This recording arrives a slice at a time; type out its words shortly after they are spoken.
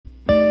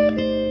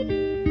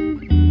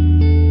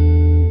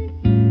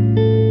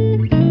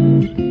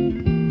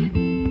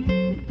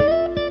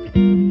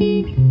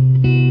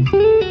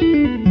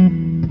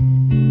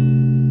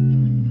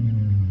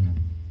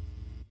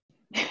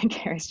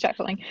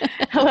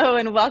Hello,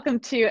 and welcome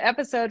to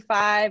episode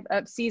 5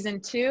 of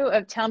season 2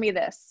 of Tell Me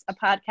This, a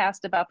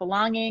podcast about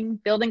belonging,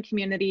 building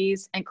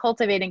communities, and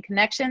cultivating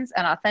connections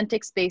and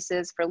authentic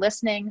spaces for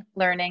listening,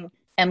 learning,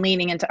 and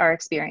leaning into our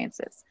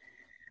experiences.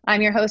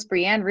 I'm your host,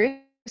 Brianne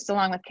Roos,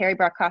 along with Carey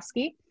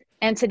Brockowski.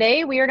 And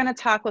today we are going to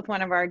talk with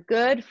one of our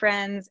good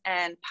friends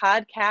and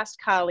podcast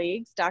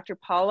colleagues, Dr.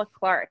 Paula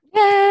Clark.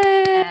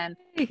 Yay! And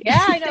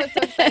yeah, I know, it's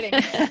so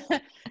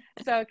exciting.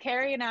 So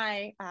Carey and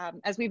I,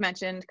 as we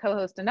mentioned,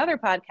 co-host another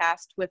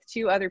podcast with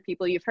 2 other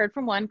people. You've heard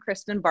from one,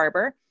 Kristen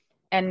Barber,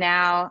 and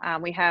now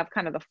we have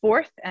kind of the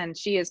fourth, and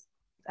she is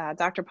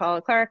Dr.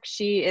 Paula Clark.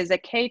 She is a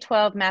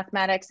K-12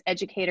 mathematics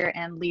educator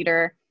and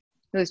leader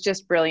who is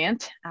just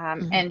brilliant.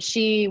 And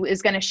she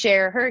is going to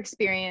share her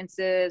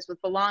experiences with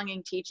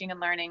belonging, teaching, and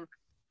learning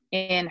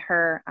in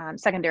her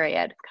secondary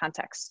ed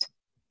context.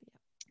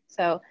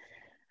 So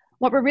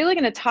what we're really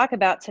going to talk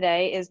about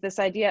today is this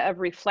idea of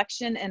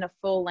reflection in a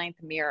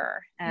full-length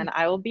mirror. And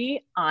I will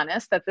be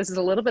honest that this is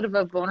a little bit of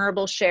a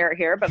vulnerable share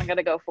here, but I'm going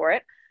to go for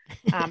it.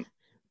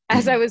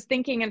 As I was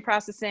thinking and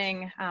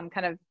processing,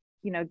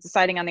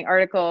 deciding on the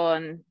article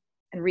and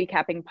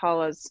recapping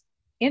Paula's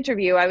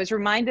interview, I was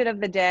reminded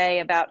of the day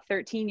about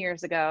 13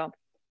 years ago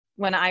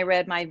when I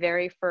read my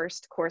very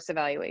first course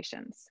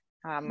evaluations.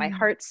 My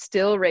heart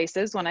still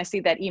races when I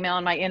see that email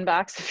in my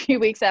inbox a few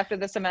weeks after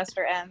the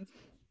semester ends.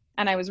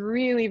 And I was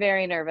really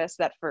very nervous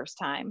that first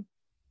time.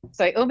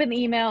 So I opened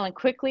the email and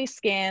quickly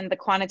scanned the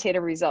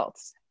quantitative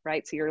results,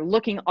 right? So you're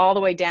looking all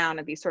the way down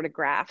at these sort of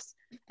graphs.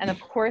 And of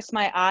course,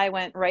 my eye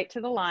went right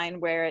to the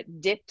line where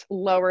it dipped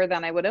lower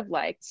than I would have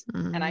liked.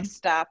 And I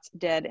stopped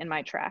dead in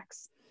my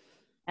tracks.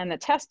 And the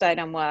test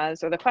item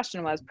was, or the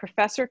question was,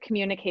 professor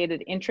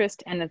communicated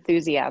interest and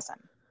enthusiasm.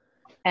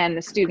 And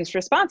the students'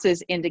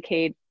 responses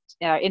indicated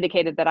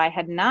that I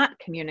had not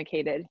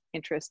communicated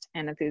interest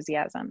and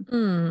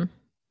enthusiasm.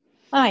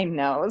 I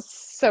know,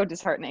 it's so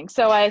disheartening.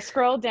 So I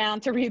scrolled down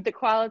to read the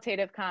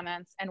qualitative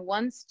comments, and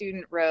one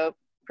student wrote,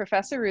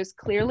 Professor Roos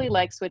clearly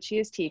likes what she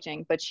is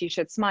teaching, but she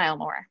should smile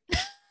more.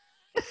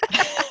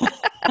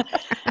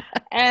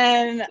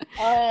 And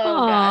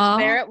gosh,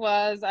 there it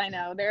was. I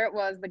know, there it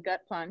was, the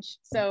gut punch.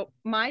 So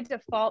my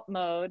default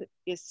mode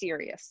is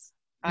serious.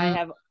 I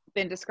have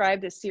been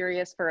described as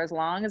serious for as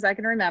long as I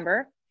can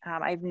remember.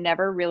 I've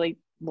never really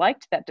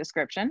liked that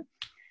description.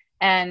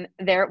 And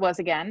there it was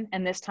again,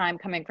 and this time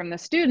coming from the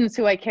students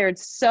who I cared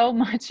so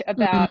much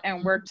about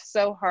and worked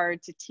so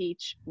hard to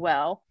teach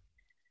well.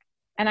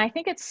 And I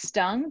think it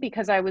stung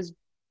because I was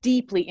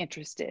deeply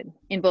interested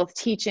in both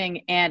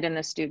teaching and in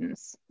the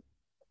students.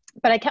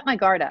 But I kept my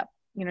guard up.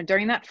 You know,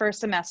 during that first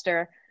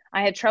semester,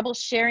 I had trouble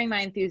sharing my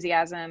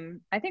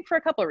enthusiasm, I think for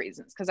a couple of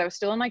reasons, because I was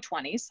still in my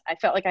 20s. I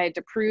felt like I had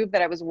to prove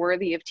that I was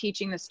worthy of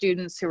teaching the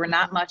students who were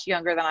not much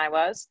younger than I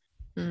was.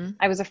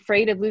 I was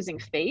afraid of losing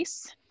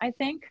face, I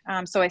think.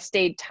 So I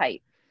stayed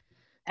tight.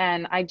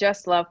 And I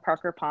just love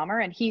Parker Palmer.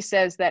 And he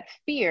says that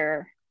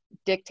fear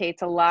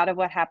dictates a lot of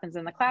what happens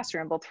in the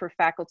classroom, both for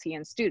faculty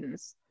and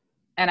students.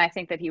 And I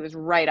think that he was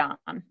right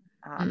on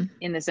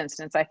in this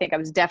instance. I think I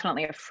was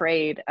definitely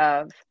afraid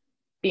of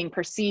being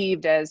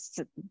perceived as,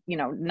 you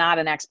know, not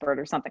an expert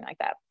or something like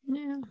that.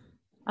 Yeah.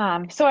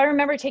 So I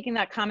remember taking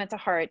that comment to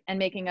heart and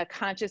making a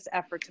conscious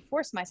effort to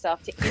force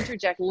myself to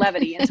interject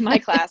levity into my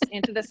class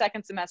into the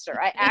second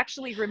semester. I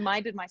actually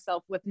reminded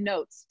myself with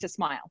notes to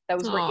smile.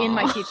 Those were in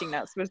my teaching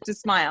notes, was to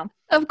smile.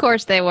 Of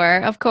course they were.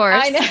 Of course.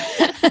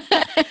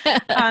 I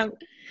know.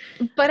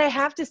 But I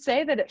have to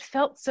say that it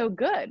felt so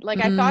good.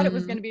 Like I thought it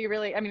was going to be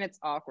really, I mean, it's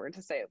awkward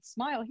to say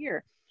smile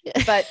here,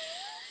 but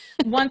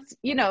once,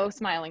 you know,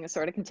 smiling is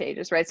sort of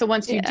contagious, right? So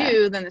once you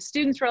do, then the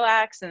students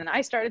relax, and then I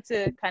started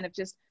to kind of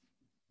just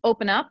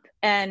open up,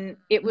 and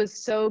it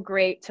was so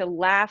great to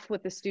laugh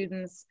with the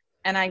students.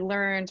 And I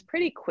learned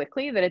pretty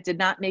quickly that it did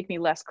not make me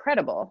less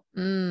credible.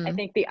 I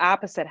think the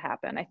opposite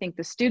happened. I think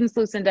the students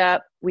loosened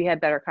up, we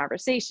had better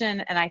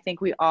conversation, and I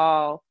think we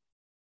all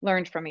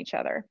learned from each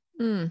other.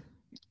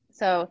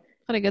 So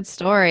what a good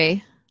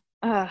story.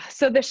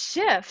 So the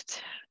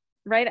shift,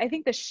 right? I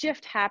think the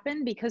shift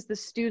happened because the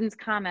students'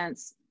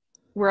 comments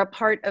were a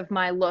part of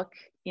my look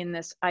in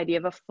this idea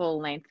of a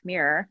full-length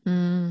mirror.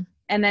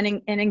 And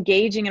then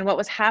engaging in what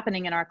was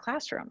happening in our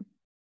classroom.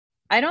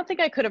 I don't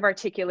think I could have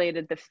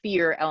articulated the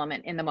fear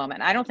element in the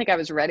moment. I don't think I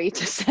was ready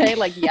to say,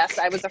 like, yes,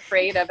 I was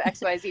afraid of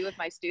XYZ with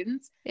my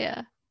students.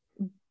 Yeah.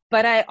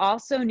 But I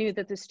also knew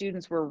that the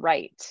students were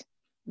right,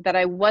 that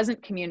I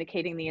wasn't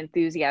communicating the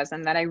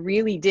enthusiasm that I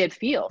really did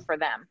feel for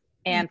them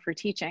and for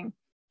teaching.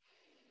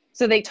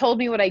 So they told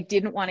me what I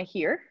didn't want to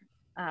hear,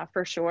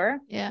 for sure.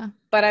 Yeah.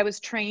 But I was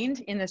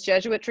trained in this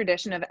Jesuit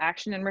tradition of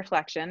action and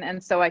reflection.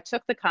 And so I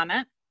took the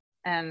comment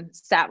and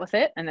sat with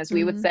it. And as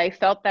we would say,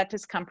 felt that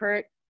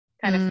discomfort,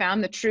 kind of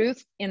found the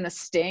truth in the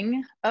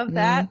sting of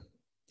that.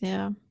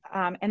 Yeah.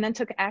 And then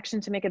took action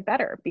to make it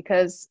better,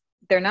 because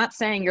they're not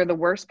saying you're the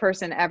worst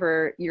person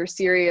ever. You're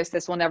serious.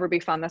 This will never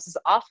be fun. This is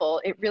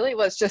awful. It really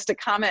was just a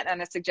comment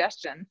and a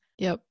suggestion.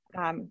 Yep.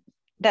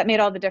 That made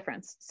all the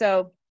difference.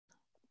 So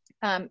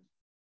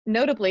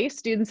notably,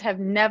 students have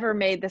never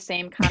made the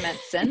same comment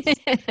since.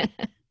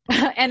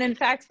 And in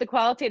fact, the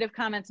qualitative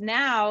comments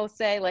now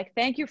say like,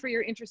 thank you for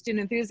your interest and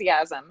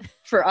enthusiasm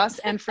for us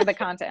and for the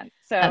content.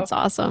 So That's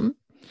awesome.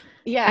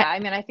 yeah, I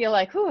mean, I feel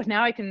like, whew,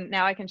 now I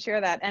can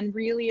share that. And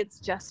really it's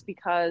just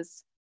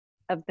because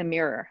of the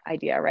mirror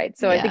idea, right?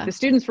 So I think the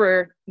students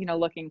were,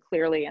 looking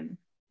clearly and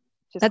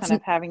just kind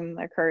of having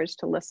the courage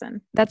to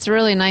listen. That's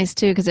really nice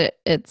too, because I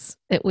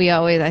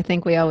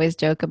think we always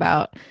joke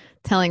about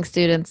telling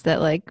students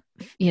that like,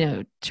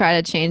 try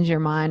to change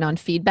your mind on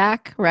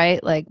feedback,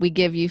 right? Like we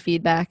give you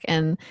feedback.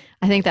 And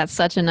I think that's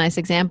such a nice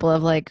example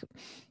of like,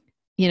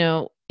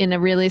 in a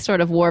really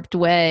sort of warped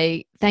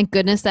way, thank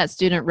goodness that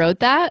student wrote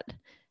that.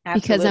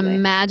 Because Absolutely.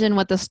 imagine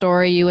what the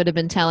story you would have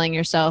been telling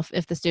yourself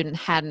if the student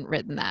hadn't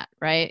written that,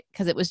 right?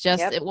 Because it was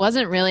just, It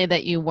wasn't really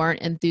that you weren't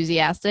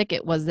enthusiastic.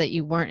 It was that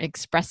you weren't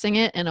expressing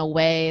it in a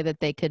way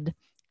that they could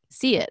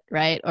see it,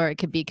 right? Or it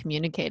could be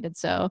communicated.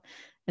 So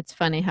it's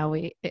funny how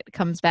it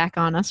comes back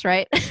on us,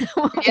 right?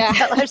 Yeah,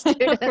 tell our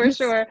students. For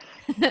sure.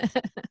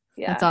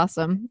 Yeah. That's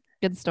awesome.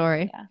 Good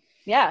story.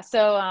 Yeah.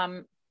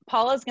 So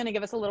Paula's going to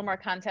give us a little more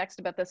context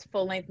about this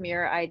full-length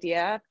mirror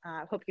idea.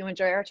 Hope you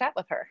enjoy our chat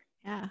with her.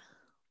 Yeah.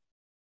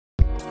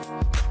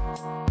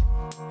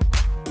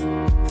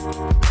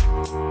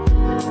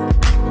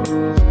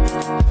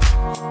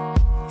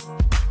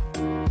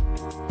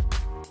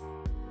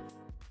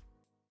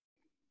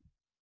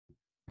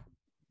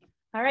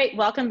 All right,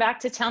 welcome back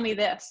to Tell Me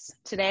This.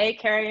 Today,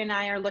 Carey and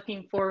I are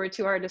looking forward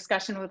to our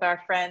discussion with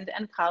our friend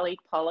and colleague,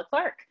 Paula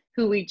Clark,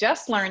 who we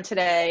just learned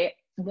today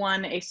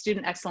won a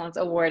Student Excellence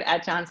Award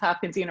at Johns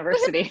Hopkins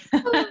University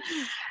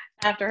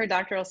after her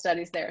doctoral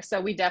studies there.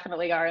 So we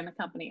definitely are in the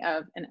company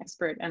of an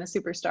expert and a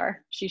superstar.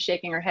 She's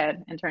shaking her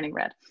head and turning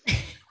red.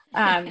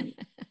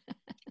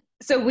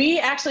 So we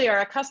actually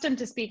are accustomed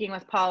to speaking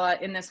with Paula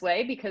in this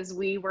way because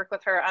we work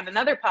with her on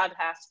another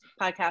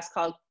podcast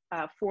called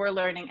For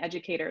Learning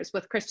Educators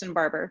with Kristen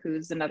Barber,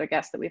 who's another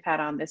guest that we've had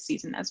on this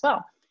season as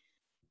well.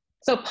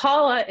 So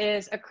Paula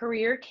is a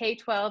career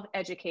K-12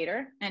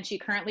 educator, and she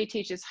currently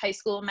teaches high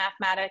school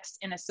mathematics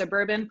in a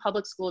suburban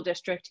public school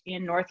district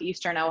in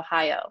northeastern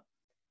Ohio.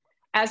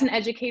 As an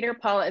educator,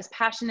 Paula is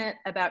passionate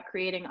about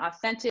creating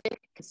authentic,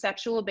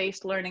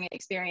 conceptual-based learning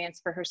experience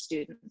for her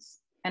students.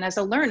 And as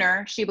a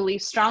learner, she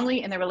believes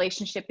strongly in the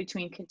relationship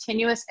between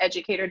continuous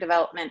educator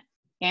development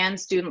and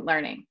student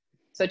learning.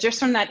 So just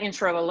from that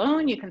intro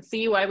alone, you can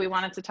see why we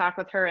wanted to talk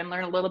with her and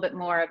learn a little bit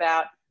more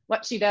about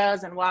what she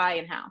does and why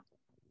and how.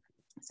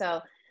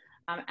 So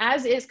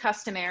as is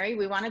customary,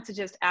 we wanted to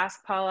just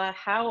ask Paula,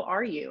 how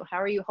are you? How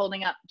are you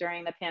holding up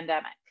during the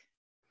pandemic?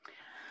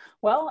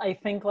 Well, I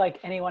think like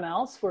anyone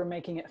else, we're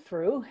making it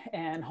through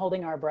and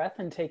holding our breath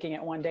and taking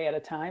it one day at a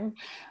time.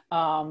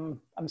 I'm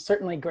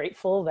certainly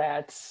grateful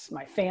that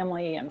my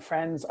family and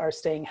friends are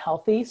staying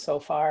healthy so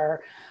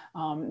far.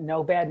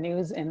 No bad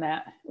news in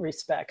that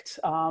respect.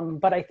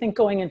 But I think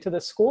going into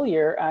the school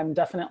year, I'm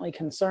definitely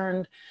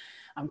concerned.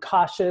 I'm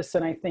cautious.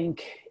 And I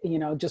think,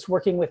 just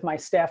working with my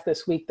staff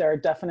this week, there are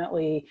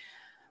definitely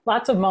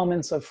lots of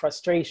moments of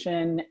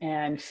frustration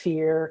and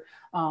fear,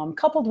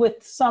 coupled with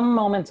some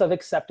moments of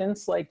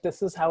acceptance, like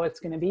this is how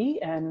it's going to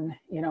be. And,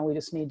 we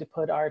just need to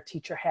put our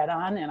teacher hat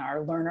on and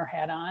our learner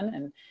hat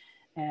on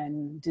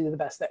and do the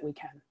best that we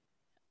can.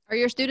 Are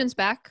your students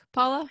back,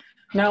 Paula?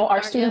 No,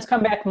 our students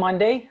come back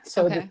Monday.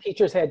 So Okay. The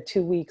teachers had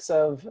 2 weeks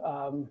of,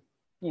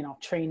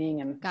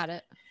 training and Got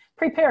it.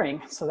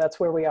 preparing. So that's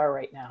where we are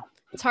right now.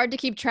 It's hard to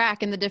keep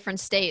track in the different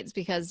states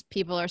because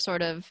people are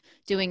sort of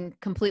doing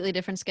completely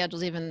different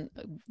schedules even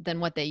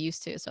than what they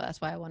used to. So that's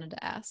why I wanted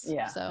to ask.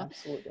 Yeah, so,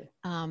 absolutely.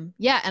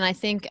 And I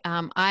think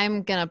I'm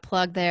going to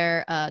plug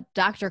there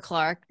Dr.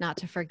 Clark, not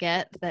to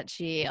forget that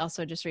she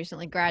also just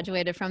recently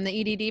graduated from the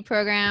EDD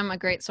program, a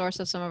great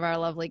source of some of our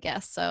lovely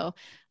guests. So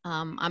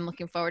I'm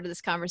looking forward to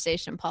this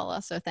conversation,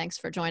 Paula. So thanks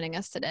for joining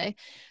us today.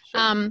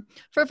 Sure.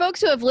 For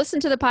folks who have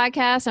listened to the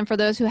podcast and for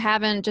those who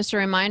haven't, just a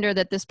reminder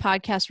that this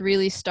podcast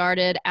really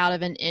started out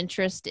of an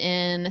interest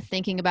in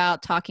thinking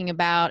about, talking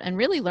about, and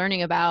really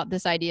learning about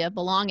this idea of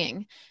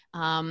belonging.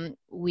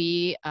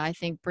 I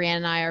think Brianne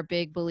and I are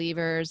big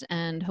believers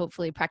and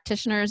hopefully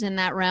practitioners in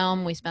that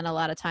realm. We spend a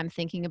lot of time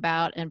thinking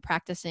about and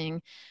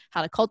practicing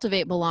how to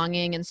cultivate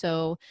belonging. And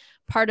so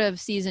part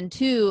of season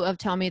 2 of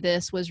Tell Me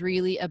This was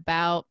really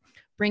about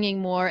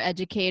bringing more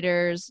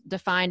educators,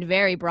 defined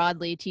very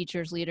broadly,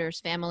 teachers, leaders,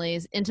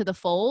 families, into the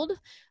fold,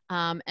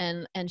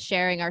 and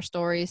sharing our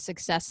stories,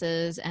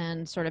 successes,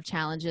 and sort of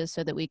challenges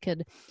so that we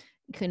could,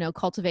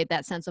 cultivate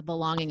that sense of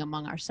belonging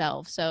among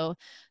ourselves. So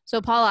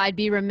Paula, I'd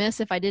be remiss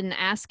if I didn't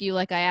ask you,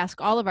 like I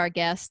ask all of our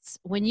guests,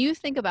 when you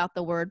think about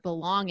the word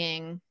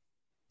belonging,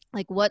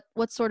 like what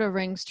sort of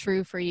rings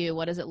true for you?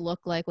 What does it look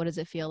like? What does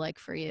it feel like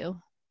for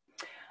you?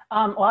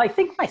 Well, I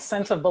think my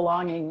sense of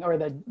belonging, or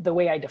the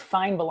way I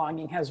define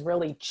belonging, has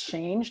really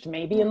changed,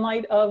 maybe in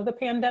light of the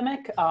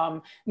pandemic,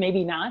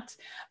 maybe not.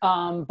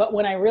 But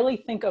when I really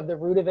think of the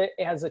root of it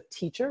as a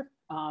teacher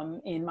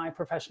in my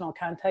professional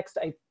context,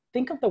 I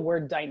think of the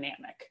word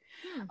dynamic.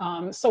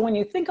 So when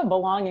you think of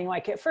belonging,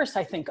 like at first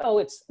I think, oh,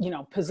 it's, you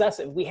know,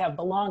 possessive. We have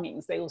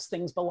belongings, those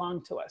things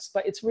belong to us,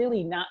 but it's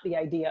really not the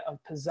idea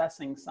of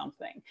possessing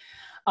something.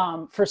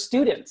 For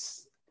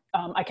students,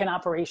 I can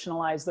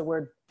operationalize the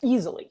word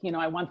easily. You know,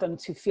 I want them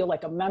to feel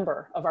like a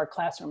member of our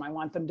classroom. I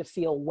want them to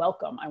feel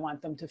welcome. I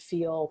want them to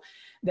feel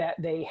that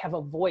they have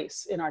a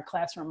voice in our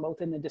classroom,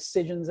 both in the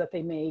decisions that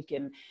they make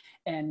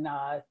and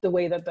the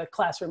way that the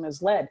classroom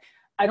is led.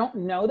 I don't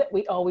know that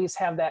we always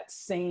have that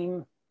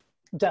same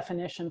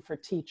definition for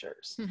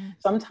teachers.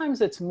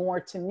 Sometimes it's more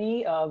to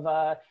me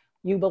of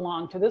you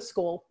belong to this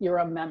school, you're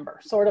a member,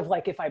 sort of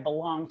like if I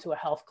belong to a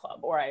health club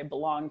or I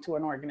belong to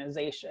an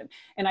organization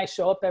and I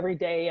show up every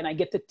day and I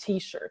get the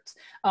t-shirts,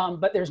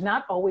 but there's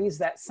not always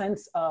that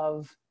sense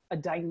of a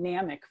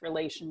dynamic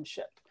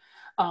relationship.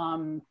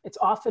 It's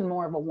often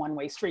more of a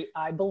one-way street.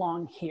 I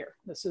belong here.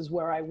 This is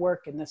where I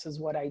work and this is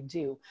what I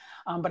do.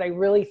 But I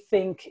really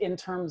think in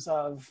terms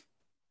of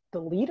the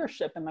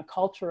leadership and the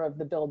culture of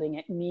the building,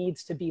 it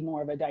needs to be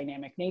more of a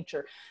dynamic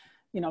nature.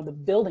 You know, the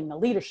building, the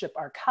leadership,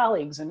 our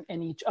colleagues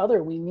and each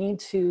other, we need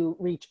to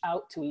reach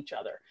out to each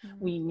other.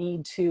 We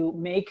need to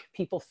make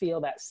people feel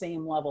that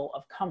same level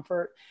of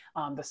comfort,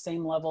 the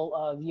same level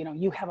of, you know,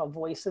 you have a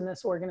voice in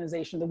this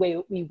organization the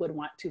way we would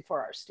want to for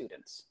our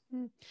students.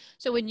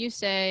 So when you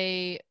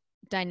say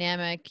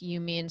dynamic, you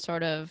mean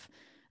sort of,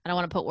 I don't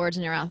want to put words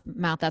in your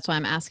mouth. That's why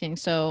I'm asking.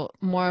 So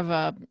more of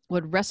a,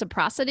 would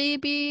reciprocity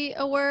be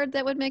a word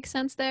that would make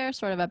sense there?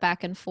 Sort of a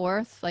back and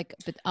forth, like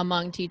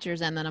among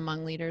teachers and then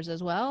among leaders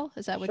as well?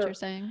 Is that what you're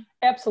saying?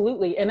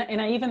 Absolutely. And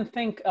I even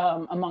think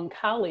among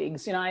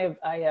colleagues, you know,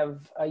 I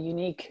have a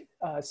unique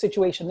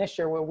situation this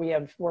year where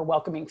we're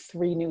welcoming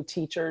 3 new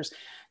teachers,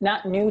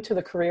 not new to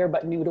the career,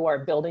 but new to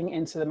our building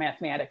into the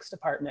mathematics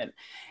department.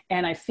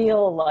 And I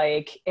feel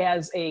like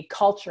as a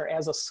culture,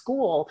 as a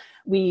school,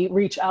 we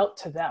reach out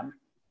to them.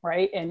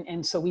 Right.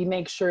 And so we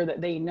make sure that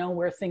they know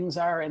where things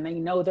are and they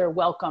know they're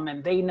welcome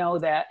and they know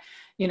that,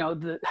 you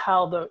know,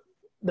 how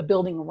the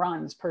building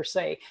runs per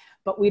se,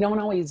 but we don't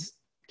always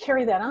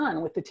carry that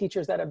on with the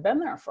teachers that have been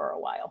there for a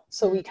while.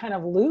 So we kind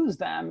of lose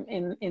them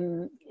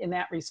in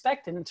that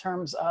respect in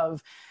terms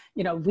of,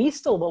 you know, we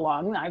still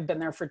belong. I've been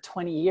there for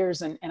 20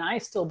 years and I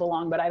still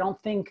belong, but I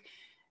don't think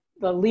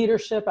the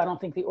leadership, I don't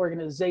think the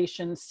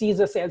organization sees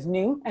us as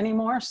new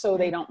anymore. So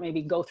they don't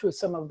maybe go through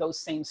some of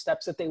those same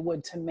steps that they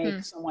would to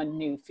make someone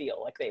new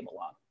feel like they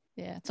belong.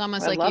 Yeah. It's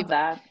almost like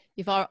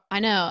I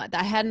know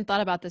I hadn't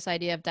thought about this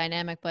idea of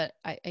dynamic, but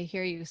I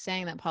hear you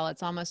saying that, Paula.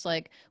 It's almost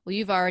like, well,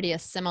 you've already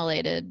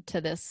assimilated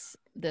to this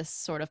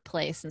sort of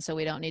place. And so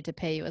we don't need to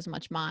pay you as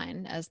much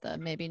mind as the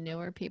maybe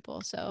newer people.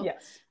 So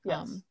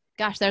yes.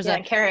 Gosh, there's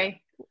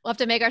Carey. We'll have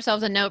to make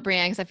ourselves a note,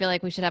 Brianne, because I feel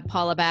like we should have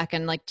Paula back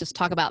and like just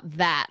talk about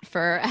that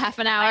for half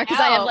an hour because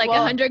I have like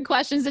 100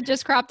 questions that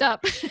just cropped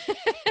up.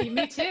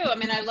 Me too. I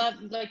mean, I love,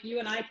 like you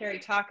and I, Carey,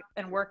 talk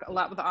and work a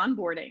lot with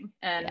onboarding,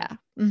 and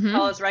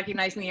Paula's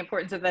recognizing the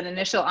importance of that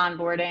initial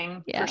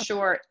onboarding for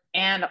sure,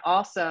 and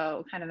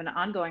also kind of an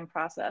ongoing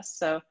process.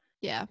 So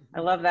I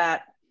love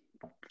that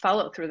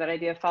follow through, that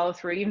idea of follow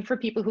through, even for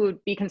people who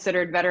would be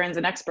considered veterans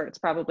and experts.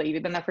 Probably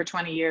you've been there for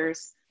 20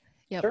 years.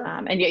 Yep.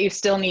 And yet you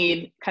still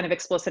need kind of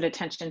explicit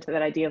attention to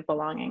that idea of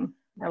belonging.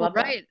 I love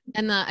that.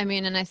 And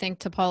and I think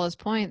to Paula's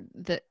point,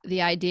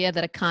 the idea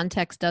that a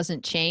context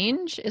doesn't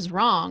change is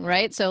wrong,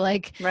 right? So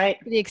like to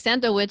the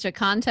extent to which a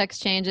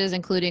context changes,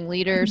 including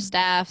leaders,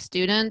 staff,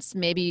 students,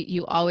 maybe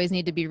you always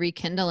need to be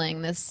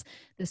rekindling this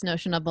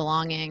notion of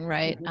belonging,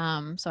 right?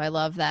 So I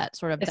love that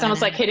sort of. It's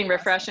almost like hitting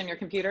refresh on your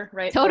computer,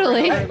 right?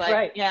 Totally.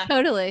 Yeah.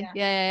 Totally.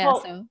 Yeah.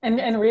 Well, so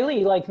and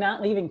really like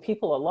not leaving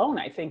people alone.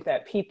 I think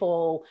that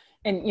people,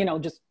 and you know,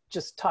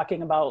 just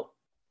talking about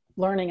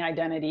learning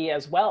identity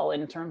as well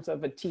in terms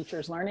of a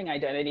teacher's learning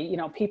identity, you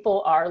know,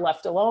 people are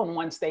left alone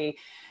once they,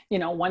 you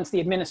know, once the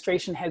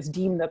administration has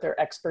deemed that they're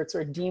experts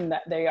or deemed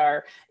that they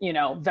are, you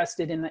know,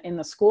 vested in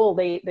the school,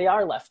 they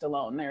are left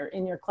alone. They're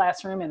in your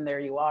classroom and there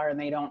you are, and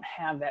they don't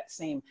have that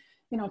same,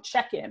 you know,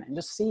 check in and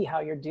just see how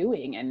you're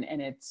doing. And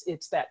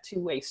it's that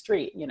two-way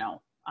street, you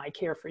know, I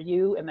care for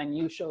you and then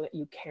you show that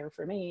you care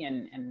for me.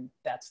 And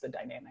that's the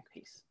dynamic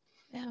piece.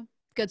 Yeah.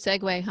 Good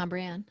segue, huh,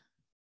 Brianne?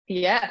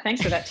 Yeah,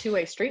 thanks for that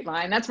two-way street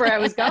line. That's where I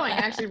was going. I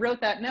actually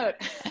wrote that note.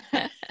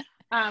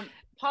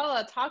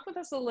 Paula, talk with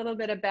us a little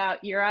bit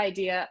about your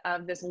idea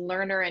of this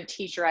learner and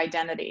teacher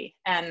identity.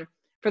 And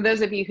for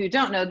those of you who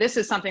don't know, this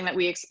is something that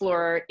we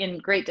explore in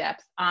great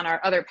depth on our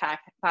other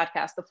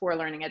podcast, The 4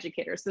 Learning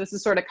Educators. So this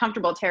is sort of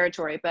comfortable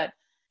territory, but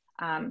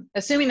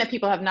assuming that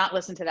people have not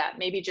listened to that,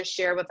 maybe just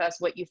share with us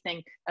what you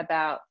think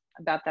about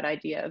that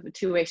idea of a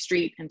two-way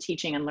street and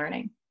teaching and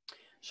learning.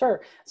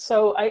 Sure.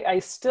 So I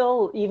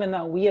still, even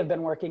though we have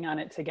been working on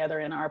it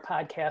together in our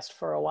podcast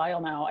for a while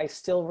now, I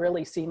still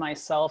really see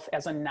myself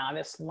as a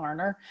novice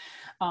learner.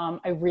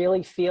 I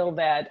really feel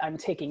that I'm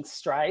taking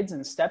strides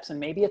and steps, and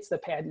maybe it's the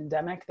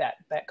pandemic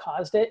that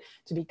caused it,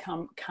 to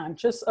become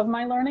conscious of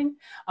my learning.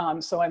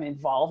 So I'm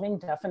evolving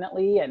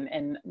definitely,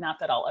 and not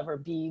that I'll ever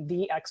be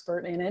the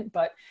expert in it,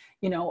 but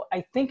you know,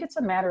 I think it's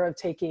a matter of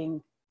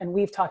taking, and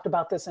we've talked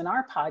about this in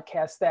our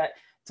podcast, that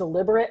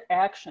deliberate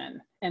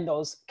action and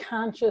those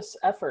conscious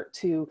effort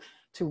to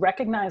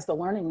recognize the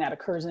learning that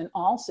occurs in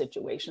all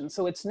situations.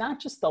 So it's not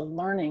just the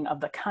learning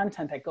of the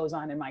content that goes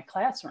on in my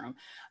classroom,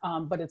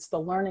 but it's the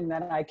learning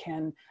that I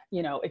can,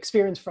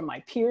 experience from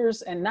my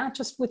peers, and not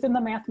just within the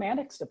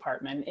mathematics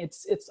department.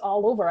 It's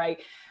all over. I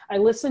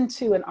listened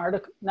to an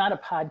article, not a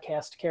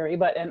podcast, Carey,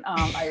 but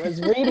I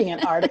was reading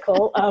an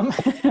article.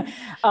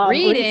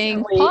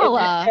 Reading, recently,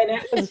 Paula. and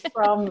it was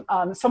from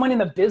someone in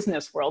the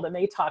business world, and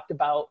they talked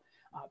about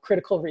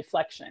critical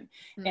reflection.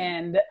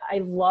 And I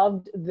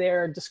loved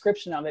their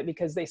description of it,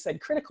 because they said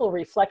critical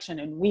reflection,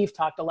 and we've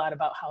talked a lot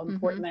about how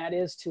important that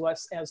is to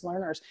us as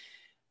learners,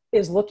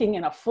 is looking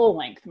in a full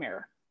length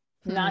mirror,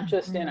 not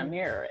just in a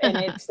mirror. And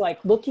it's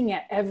like looking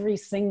at every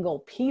single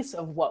piece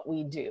of what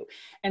we do.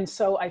 And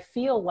so I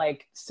feel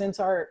like since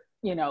our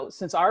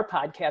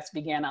podcast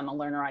began on the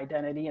learner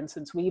identity, and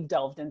since we've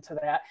delved into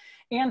that,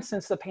 and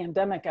since the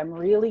pandemic, I'm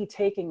really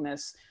taking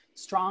this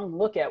strong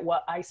look at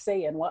what I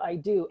say and what I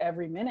do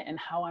every minute, and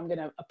how I'm going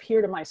to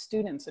appear to my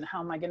students, and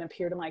how am I going to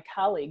appear to my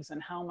colleagues, and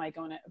how am I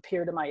going to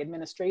appear to my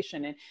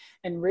administration,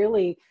 and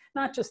really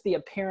not just the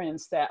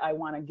appearance that I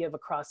want to give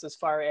across as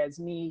far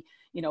as me,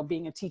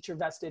 being a teacher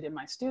vested in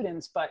my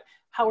students, but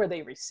how are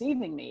they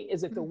receiving me?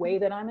 Is it the way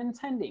that I'm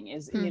intending?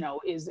 Is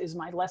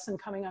my lesson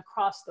coming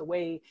across the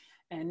way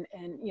and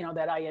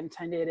that I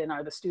intended, and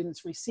are the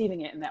students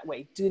receiving it in that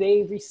way? Do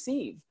they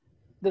receive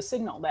the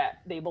signal that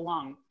they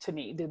belong to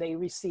me? Do they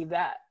receive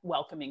that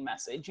welcoming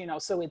message?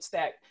 So it's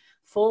that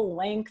full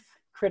length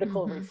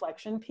critical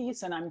reflection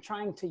piece. And I'm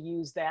trying to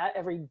use that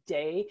every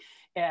day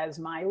as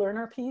my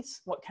learner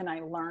piece. What can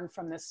I learn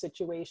from this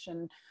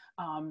situation?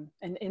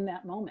 And in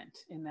that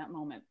moment.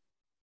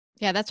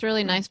 Yeah, that's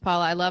really nice,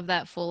 Paula. I love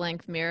that full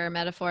length mirror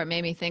metaphor. It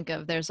made me think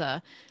of,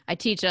 I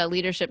teach a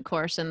leadership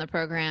course in the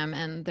program,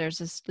 and there's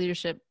this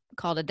leadership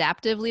called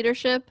adaptive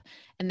leadership,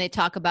 and they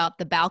talk about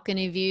the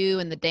balcony view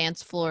and the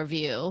dance floor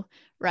view,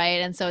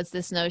 right? And so it's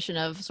this notion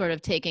of sort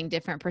of taking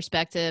different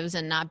perspectives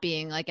and not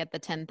being like at the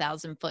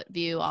 10,000 foot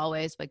view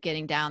always, but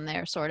getting down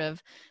there sort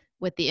of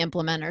with the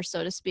implementer,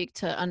 so to speak,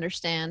 to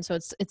understand. So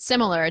it's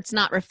similar. It's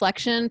not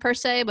reflection per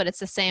se, but it's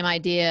the same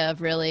idea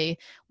of really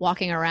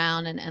walking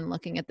around and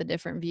looking at the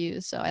different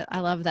views. So I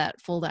love that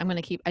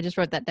I just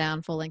wrote that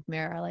down, full length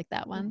mirror. I like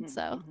that one.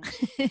 So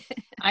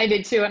I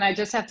did too. And I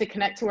just have to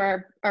connect to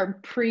our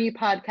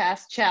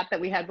pre-podcast chat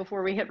that we had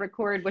before we hit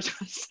record, which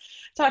was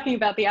talking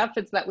about the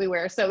outfits that we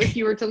wear. So if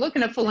you were to look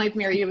in a full length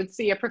mirror, you would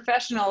see a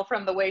professional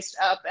from the waist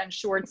up, and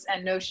shorts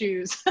and no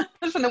shoes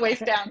from the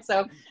waist down.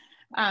 So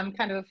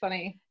kind of a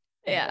funny,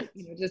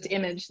 just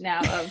image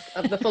now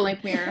of the full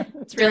length mirror.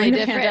 It's really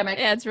different. Pandemic.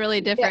 Yeah, it's really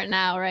different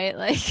now, right?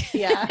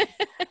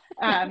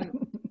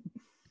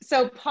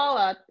 So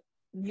Paula,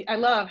 I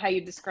love how you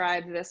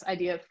described this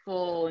idea of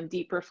full and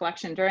deep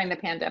reflection during the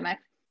pandemic.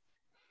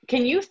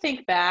 Can you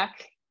think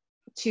back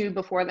to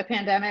before the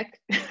pandemic?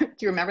 Do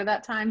you remember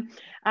that time?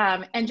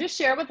 And just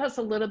share with us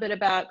a little bit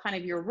about kind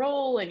of your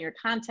role and your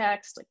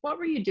context. Like, what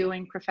were you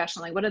doing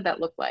professionally? What did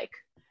that look like?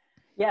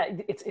 Yeah,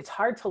 it's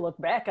hard to look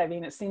back. I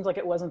mean, it seems like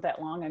it wasn't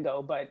that long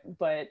ago, but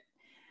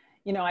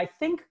I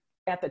think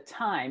at the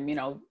time,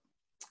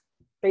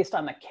 based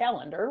on the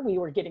calendar, we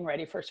were getting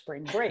ready for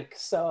spring break.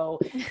 So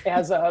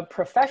as a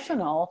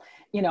professional,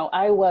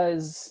 I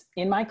was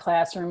in my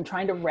classroom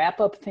trying to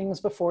wrap up things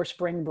before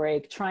spring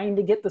break, trying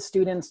to get the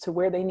students to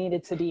where they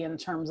needed to be in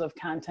terms of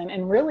content.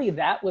 And really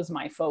that was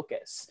my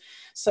focus.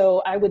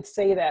 So I would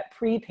say that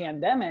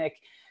pre-pandemic,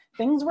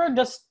 things were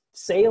just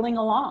sailing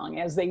along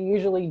as they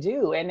usually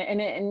do. And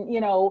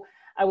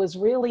I was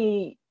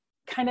really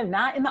kind of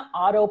not in the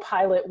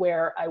autopilot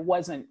where I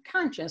wasn't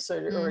conscious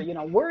or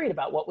worried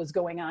about what was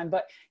going on.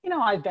 But,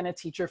 I've been a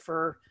teacher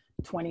for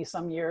 20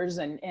 some years,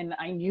 and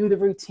I knew the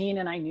routine,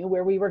 and I knew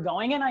where we were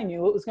going, and I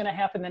knew what was going to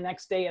happen the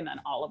next day. And then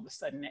all of a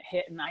sudden it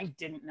hit, and I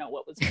didn't know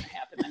what was going to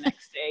happen the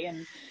next day.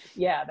 And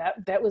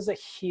that was a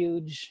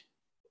huge,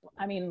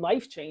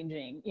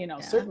 life-changing,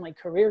 certainly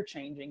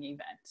career-changing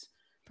event.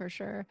 For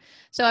sure.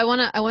 So I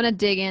want to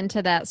dig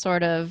into that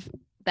sort of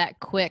that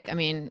quick,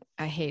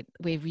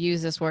 we've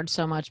used this word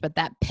so much, but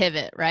that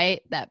pivot,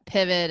 right? That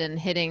pivot and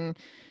hitting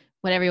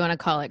whatever you want to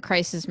call it,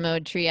 crisis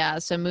mode,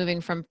 triage. So moving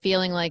from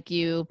feeling like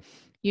you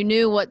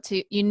knew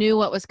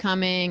what was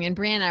coming. And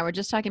Brianne and I were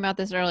just talking about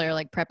this earlier,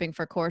 like prepping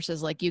for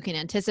courses, like you can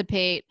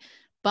anticipate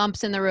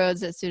bumps in the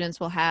roads that students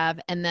will have.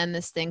 And then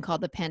this thing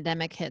called the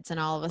pandemic hits, and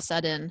all of a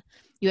sudden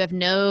you have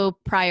no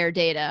prior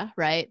data,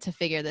 right, to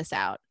figure this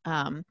out.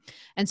 And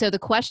so the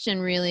question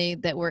really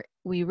that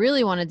we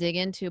really want to dig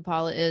into,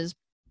 Paula, is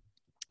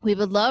we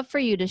would love for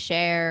you to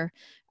share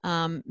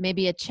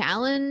maybe a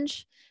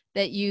challenge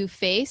that you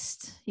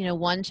faced,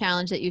 one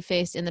challenge that you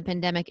faced in the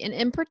pandemic. And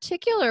in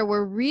particular,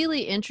 we're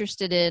really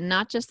interested in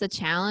not just the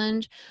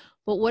challenge,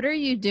 but what are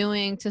you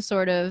doing to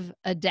sort of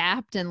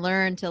adapt and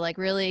learn to like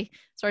really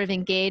sort of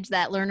engage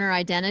that learner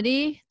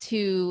identity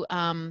to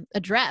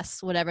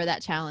address whatever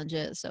that challenge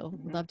is. So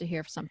we'd love to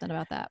hear something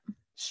about that.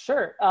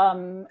 Sure.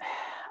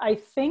 I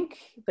think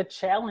the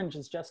challenge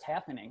is just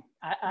happening.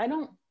 I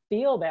don't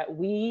feel that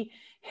we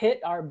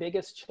hit our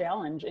biggest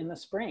challenge in the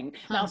spring.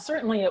 Now,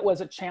 certainly it was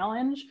a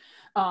challenge,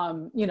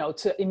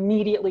 to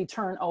immediately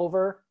turn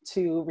over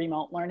to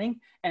remote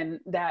learning, and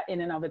that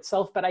in and of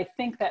itself. But I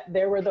think that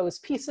there were those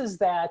pieces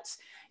that,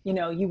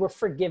 you were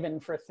forgiven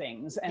for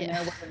things.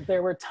 And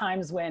there were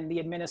times when the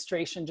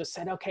administration just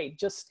said, okay,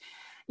 just,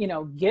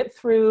 get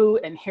through,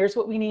 and here's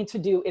what we need to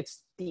do.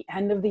 It's the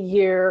end of the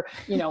year.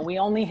 We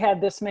only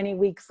had this many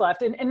weeks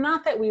left. And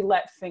not that we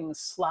let things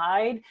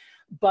slide,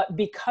 but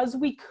because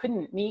we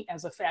couldn't meet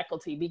as a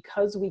faculty,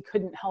 because we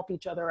couldn't help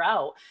each other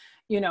out,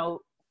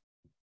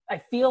 I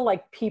feel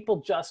like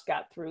people just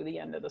got through the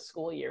end of the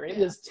school year. It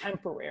was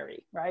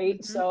temporary, right?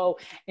 Mm-hmm. So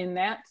in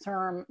that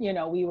term,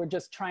 we were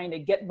just trying to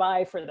get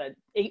by for the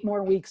 8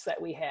 more weeks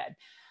that we had.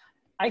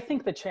 I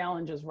think the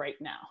challenge is right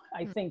now.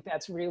 I think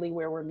that's really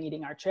where we're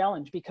meeting our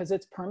challenge, because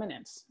it's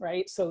permanence,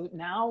 right? So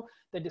now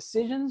the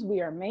decisions we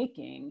are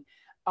making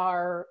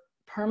are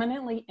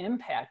permanently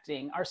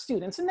impacting our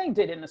students, and they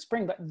did in the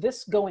spring, but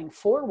this going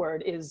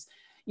forward is,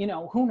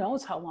 who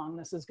knows how long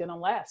this is going to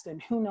last,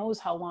 and who knows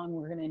how long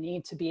we're going to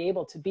need to be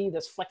able to be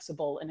this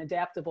flexible and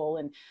adaptable.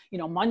 And,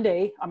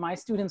 Monday, my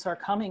students are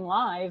coming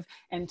live,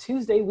 and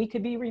Tuesday we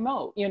could be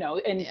remote,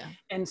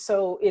 and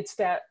so it's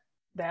that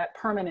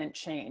permanent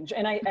change.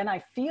 And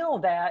I feel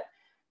that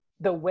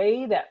the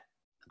way that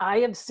I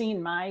have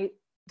seen my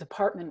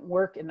department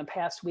work in the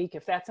past week,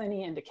 if that's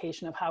any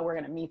indication of how we're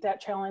going to meet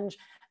that challenge,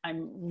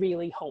 I'm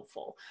really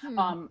hopeful.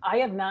 I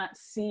have not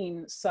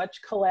seen such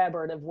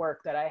collaborative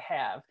work that I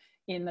have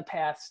in the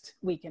past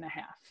week and a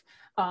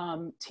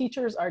half.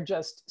 Teachers are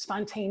just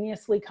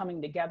spontaneously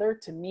coming together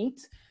to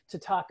meet, to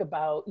talk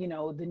about,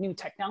 the new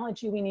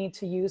technology we need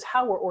to use,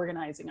 how we're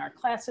organizing our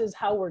classes,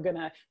 how we're going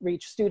to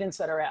reach students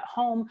that are at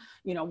home,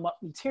 what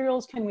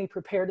materials can we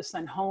prepare to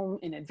send home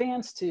in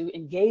advance to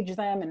engage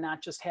them and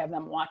not just have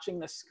them watching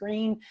the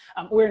screen.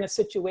 We're in a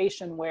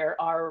situation where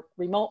our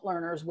remote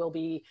learners will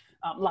be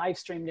live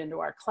streamed into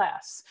our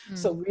class.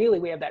 So really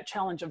we have that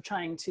challenge of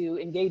trying to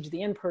engage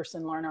the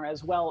in-person learner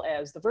as well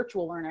as the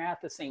virtual learner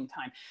at the same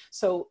time.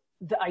 So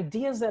the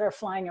ideas that are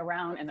flying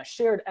around and the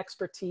shared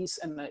expertise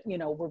and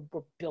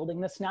we're building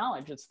this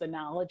knowledge. It's the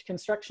knowledge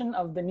construction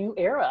of the new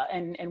era.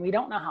 And we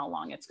don't know how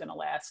long it's going to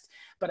last,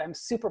 but I'm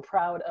super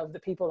proud of the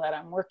people that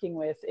I'm working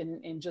with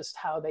in just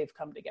how they've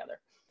come together.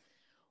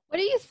 What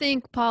do you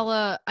think,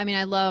 Paula? I mean,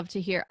 I love to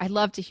hear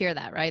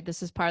that, right?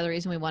 This is part of the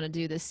reason we want to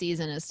do this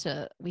season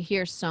we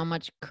hear so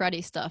much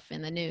cruddy stuff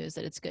in the news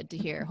that it's good to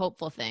hear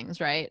hopeful things,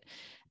 right?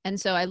 And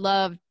so I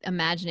love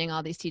imagining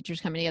all these teachers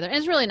coming together. And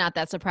it's really not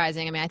that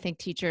surprising. I mean, I think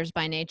teachers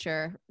by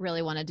nature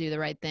really want to do the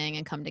right thing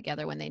and come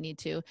together when they need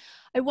to.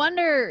 I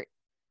wonder,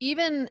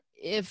 even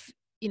if,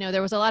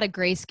 there was a lot of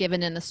grace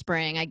given in the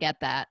spring, I get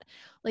that.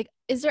 Like,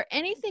 is there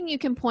anything you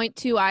can point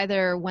to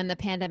either when the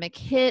pandemic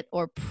hit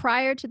or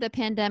prior to the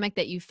pandemic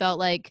that you felt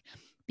like,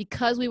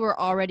 because we were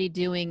already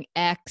doing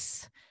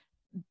X,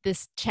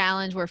 this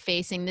challenge we're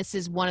facing, this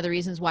is one of the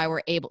reasons why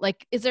we're able,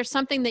 like, is there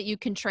something that you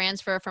can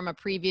transfer from a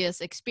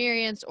previous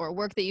experience or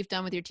work that you've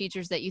done with your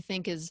teachers that you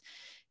think is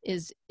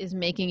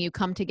making you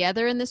come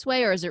together in this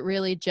way? Or is it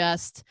really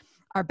just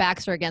our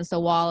backs are against the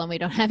wall and we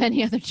don't have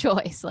any other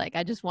choice? Like,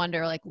 I just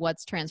wonder, like,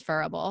 what's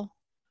transferable?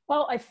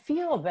 Well, I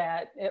feel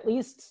that, at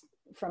least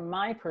from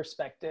my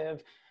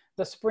perspective,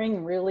 the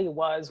spring really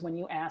was, when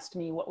you asked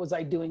me what was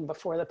I doing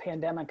before the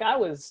pandemic, I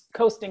was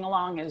coasting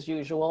along as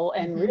usual.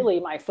 And really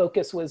my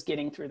focus was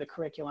getting through the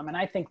curriculum. And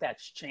I think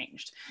that's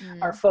changed.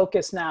 Our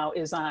focus now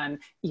is on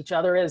each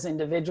other as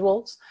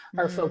individuals.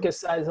 Our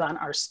focus is on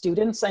our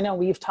students. I know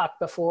we've talked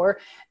before,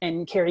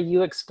 and Carey,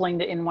 you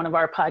explained it in one of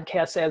our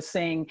podcasts as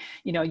saying,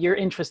 you're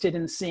interested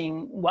in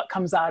seeing what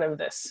comes out of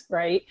this,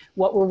 right?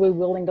 What were we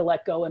willing to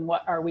let go and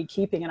what are we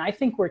keeping? And I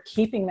think we're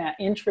keeping that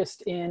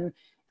interest in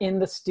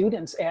the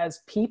students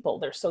as people,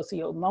 their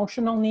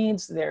socio-emotional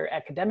needs, their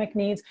academic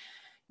needs.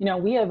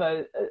 We have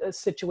a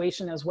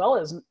situation, as well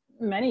as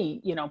many,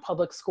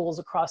 public schools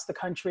across the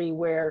country,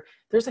 where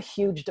there's a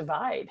huge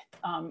divide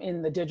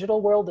in the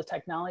digital world, the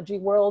technology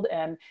world,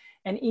 and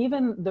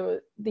even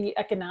the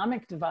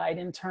economic divide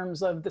in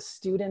terms of the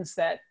students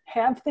that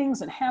have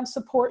things and have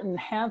support and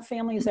have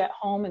families at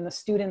home, and the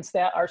students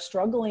that are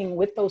struggling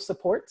with those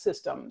support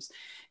systems.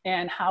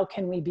 And how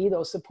can we be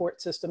those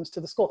support systems to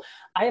the school?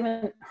 I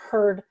haven't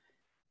heard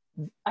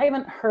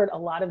a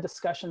lot of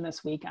discussion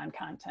this week on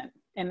content.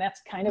 And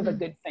that's kind of a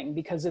good thing,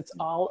 because it's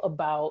all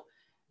about,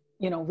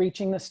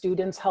 reaching the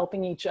students,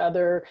 helping each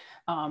other,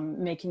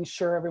 making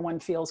sure everyone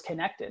feels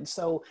connected.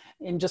 So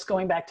in just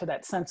going back to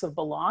that sense of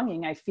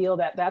belonging, I feel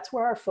that that's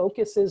where our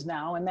focus is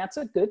now. And that's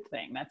a good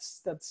thing.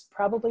 That's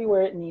probably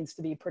where it needs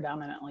to be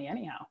predominantly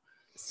anyhow.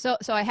 So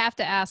I have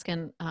to ask,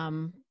 and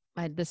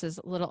this is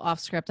a little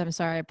off script. I'm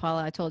sorry,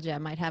 Paula. I told you I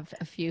might have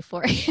a few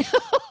for you.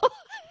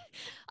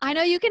 I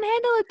know you can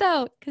handle it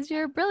though, because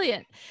you're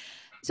brilliant.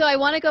 So I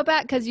want to go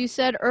back, because you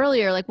said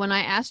earlier, like when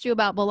I asked you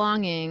about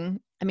belonging,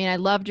 I mean, I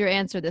loved your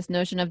answer, this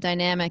notion of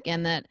dynamic,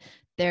 and that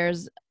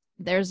there's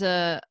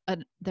a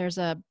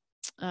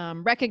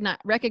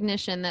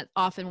recognition that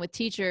often with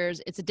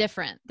teachers, it's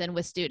different than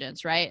with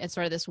students, right? It's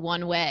sort of this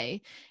one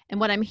way. And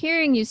what I'm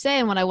hearing you say,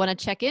 and what I want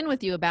to check in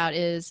with you about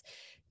is,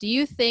 do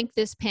you think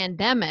this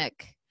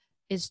pandemic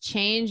is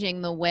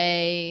changing the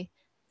way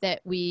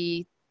that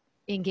we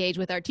engage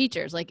with our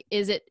teachers? Like,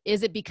 is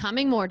it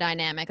becoming more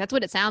dynamic? That's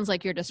what it sounds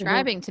like you're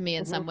describing to me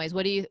in some ways.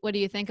 What do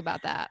you think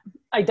about that?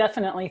 I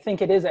definitely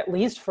think it is, at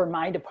least for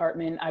my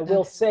department. I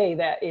will say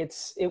that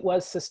it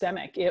was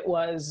systemic. It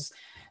was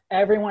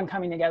everyone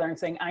coming together and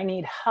saying, I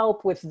need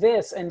help with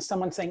this. And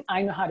someone saying,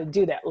 I know how to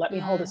do that. Let me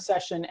hold a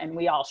session. And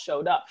we all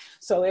showed up.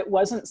 So it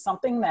wasn't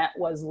something that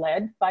was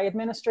led by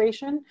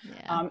administration.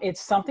 Yeah. It's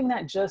something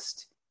that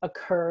just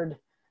occurred,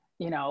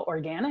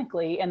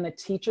 organically. And the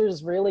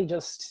teachers really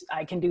just,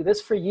 I can do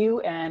this for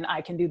you and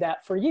I can do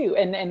that for you.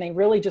 And they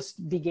really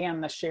just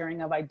began the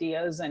sharing of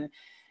ideas.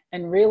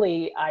 And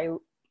really,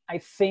 I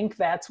think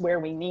that's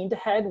where we need to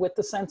head with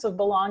the sense of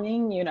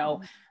belonging.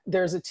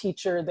 There's a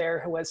teacher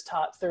there who has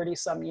taught 30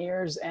 some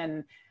years,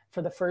 and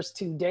for the first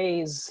 2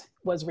 days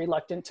was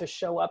reluctant to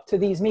show up to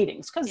these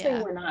meetings because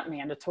they were not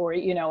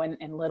mandatory,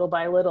 and little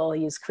by little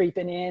he's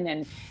creeping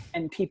in,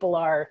 and people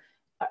are,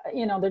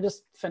 they're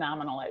just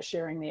phenomenal at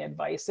sharing the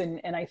advice.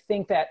 And I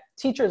think that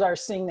teachers are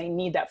seeing they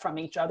need that from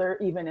each other,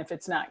 even if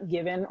it's not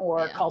given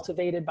or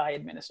cultivated by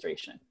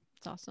administration.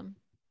 That's awesome.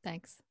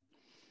 Thanks.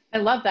 I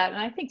love that. And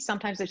I think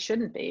sometimes it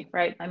shouldn't be,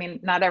 right? I mean,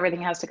 not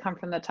everything has to come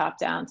from the top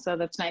down. So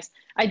that's nice.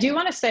 I do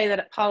want to say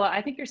that, Paula, I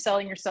think you're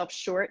selling yourself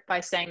short by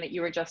saying that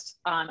you were just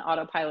on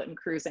autopilot and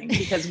cruising,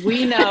 because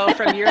we know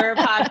from your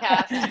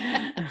podcast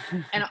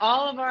and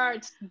all of our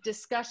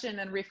discussion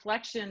and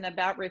reflection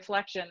about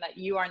reflection that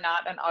you are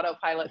not an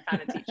autopilot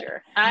kind of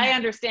teacher. I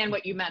understand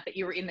what you meant, that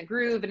you were in the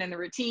groove and in the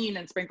routine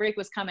and spring break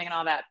was coming and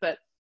all that, but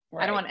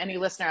right. I don't want any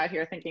listener out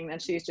here thinking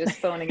that she's just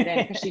phoning it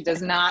in, because she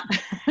does not.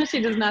 She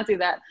does not do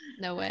that.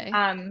 No way.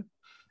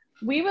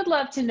 We would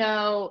love to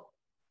know,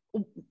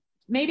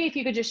 maybe if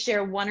you could just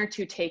share one or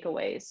two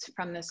takeaways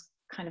from this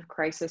kind of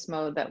crisis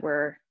mode that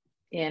we're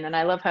in. And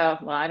I love how,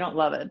 well, I don't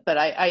love it, but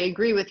I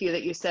agree with you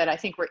that you said, I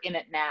think we're in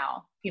it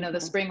now. The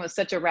spring was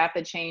such a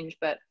rapid change,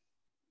 but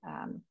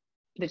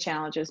the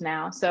challenge is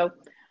now. So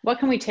what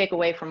can we take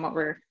away from what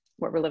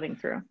we're living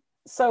through?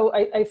 So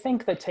I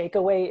think the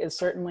takeaway is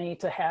certainly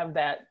to have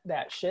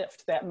that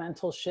shift, that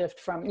mental shift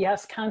from,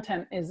 yes,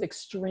 content is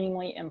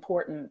extremely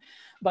important,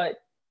 but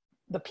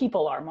the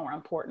people are more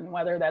important,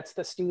 whether that's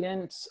the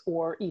students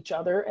or each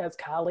other as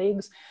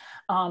colleagues.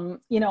 One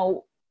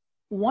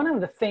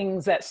of the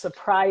things that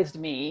surprised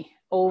me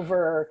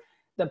over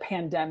the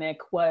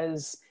pandemic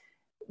was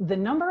the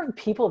number of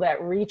people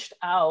that reached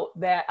out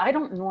that I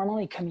don't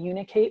normally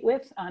communicate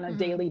with on a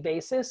daily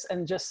basis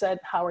and just said,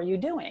 how are you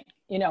doing?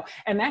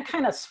 And that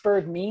kind of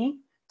spurred me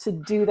to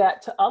do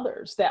that to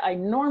others that I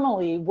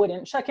normally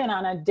wouldn't check in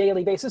on a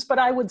daily basis, but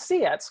I would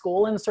see at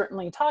school and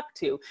certainly talk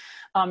to.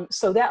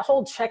 So that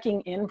whole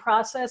checking in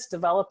process,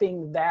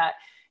 developing that,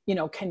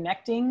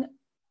 connecting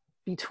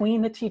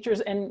between the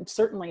teachers and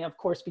certainly, of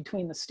course,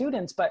 between the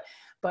students, but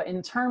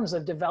in terms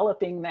of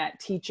developing that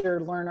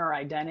teacher-learner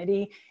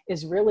identity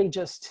is really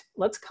just,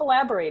 let's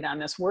collaborate on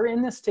this. We're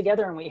in this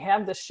together, and we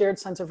have this shared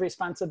sense of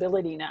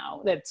responsibility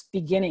now that's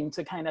beginning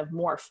to kind of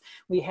morph.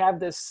 We have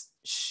this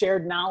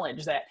shared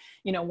knowledge that,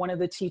 one of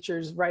the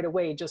teachers right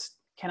away just,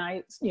 can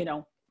I,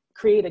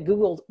 create a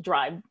Google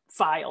Drive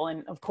file?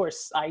 And of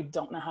course, I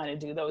don't know how to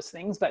do those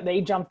things, but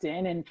they jumped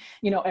in and,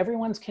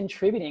 everyone's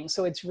contributing.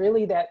 So it's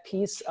really that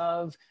piece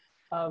of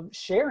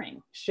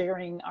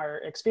sharing our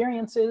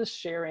experiences,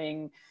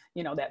 sharing,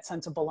 that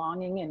sense of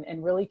belonging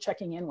and really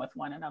checking in with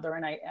one another.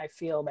 And I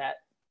feel that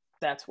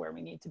that's where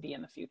we need to be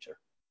in the future.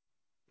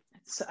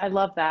 I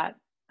love that.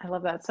 I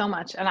love that so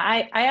much. And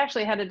I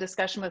actually had a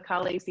discussion with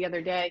colleagues the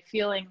other day,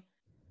 feeling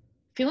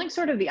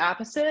sort of the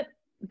opposite,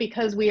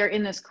 because we are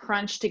in this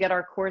crunch to get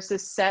our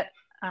courses set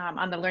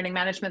on the learning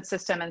management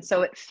system. And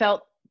so it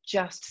felt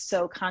just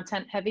so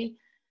content heavy.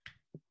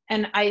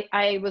 And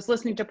I was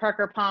listening to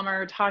Parker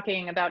Palmer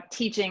talking about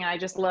teaching. I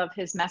just love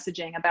his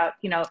messaging about,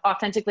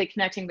 authentically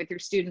connecting with your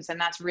students. And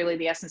that's really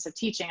the essence of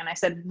teaching. And I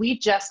said, we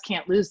just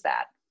can't lose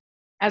that.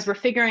 As we're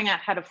figuring out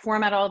how to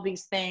format all of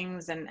these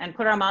things and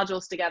put our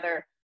modules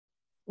together,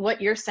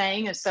 what you're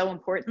saying is so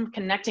important.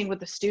 Connecting with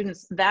the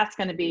students, that's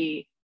going to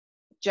be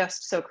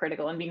just so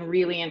critical, and being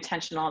really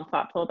intentional and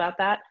thoughtful about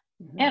that.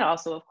 And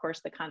also, of course,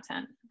 the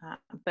content,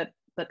 but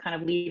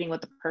kind of leading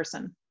with the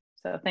person.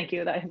 So thank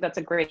you. I think that's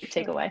a great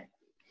takeaway.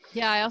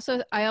 Yeah, I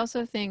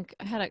also think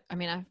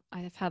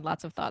I've had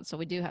lots of thoughts, so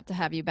we do have to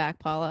have you back,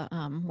 Paula,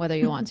 whether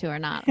you want to or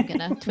not. I'm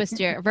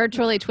gonna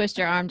virtually twist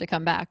your arm to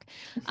come back.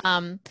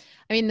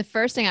 The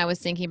first thing I was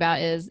thinking about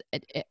is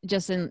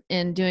just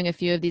in doing a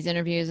few of these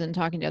interviews and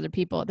talking to other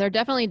people, there are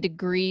definitely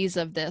degrees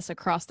of this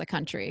across the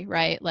country,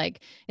 right?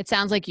 Like, it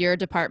sounds like your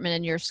department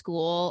and your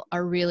school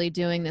are really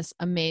doing this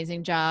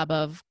amazing job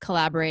of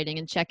collaborating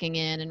and checking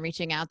in and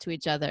reaching out to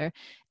each other.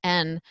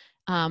 And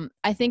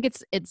I think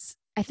it's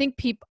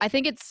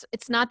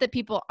not that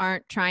people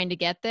aren't trying to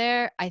get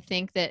there. I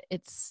think that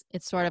it's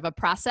sort of a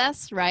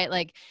process, right?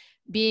 Like,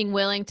 being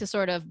willing to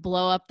sort of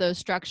blow up those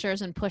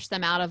structures and push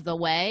them out of the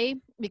way,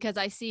 because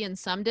I see in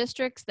some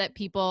districts that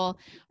people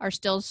are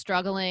still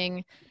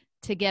struggling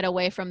to get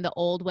away from the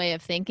old way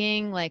of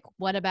thinking. Like,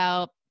 what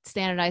about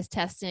standardized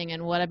testing,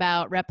 and what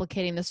about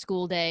replicating the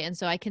school day? And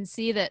so I can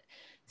see that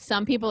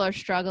some people are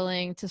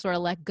struggling to sort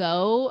of let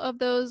go of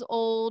those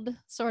old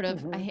sort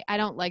of, I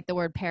don't like the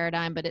word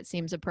paradigm, but it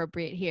seems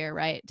appropriate here,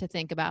 right? To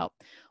think about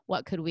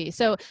what could we,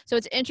 so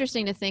it's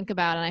interesting to think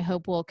about, and I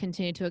hope we'll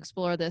continue to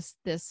explore this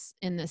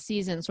in the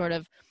season, sort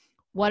of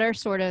what are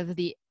sort of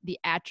the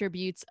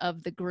attributes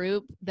of the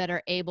group that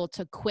are able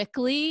to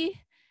quickly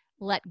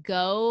let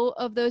go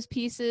of those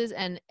pieces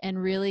and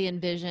really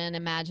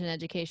imagine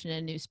education in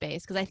a new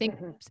space. Because I think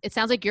it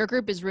sounds like your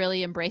group is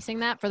really embracing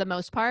that for the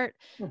most part.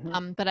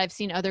 But I've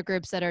seen other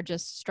groups that are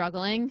just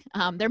struggling.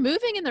 They're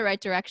moving in the right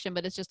direction,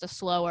 but it's just a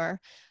slower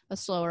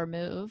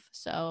move.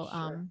 So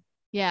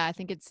yeah, I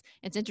think it's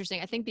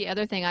interesting. I think the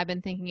other thing I've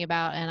been thinking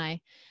about, and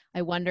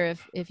I wonder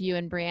if you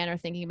and Brianne are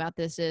thinking about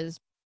this, is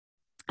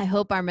I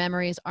hope our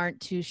memories aren't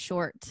too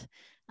short.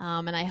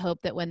 And I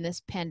hope that when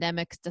this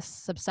pandemic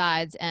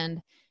subsides,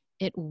 and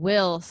it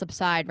will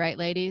subside, right,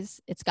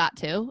 ladies? It's got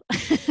to.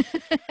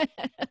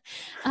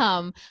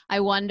 I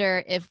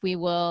wonder if we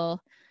will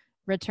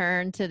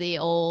return to the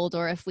old,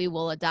 or if we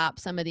will adopt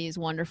some of these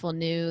wonderful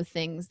new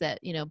things that,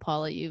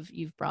 Paula,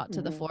 you've brought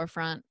to the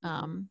forefront.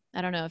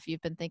 I don't know if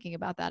you've been thinking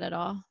about that at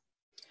all.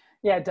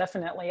 Yeah,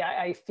 definitely.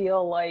 I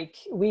feel like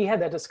we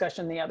had that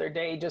discussion the other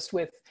day, just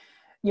with,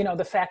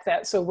 the fact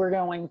that, so we're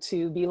going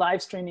to be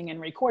live streaming and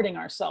recording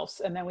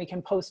ourselves, and then we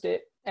can post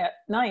it at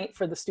night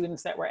for the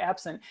students that were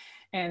absent.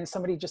 And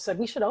somebody just said,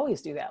 we should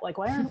always do that. Like,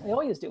 why aren't we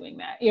always doing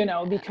that?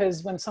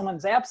 Because when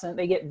someone's absent,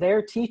 they get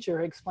their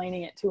teacher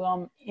explaining it to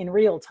them in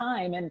real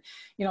time. And,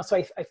 so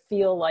I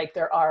feel like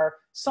there are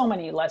so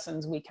many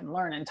lessons we can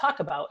learn and talk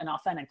about an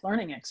authentic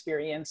learning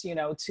experience,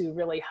 to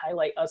really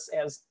highlight us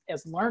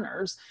as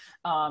learners.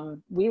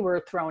 We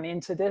were thrown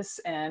into this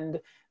and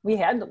we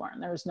had to learn.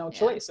 There was no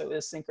choice. It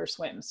was sink or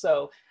swim.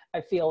 So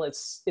I feel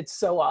it's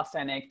so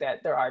authentic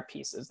that there are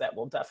pieces that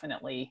we'll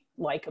definitely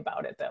like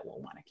about it that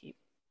we'll want to keep.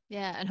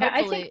 Yeah, and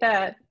hopefully, I think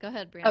that. Go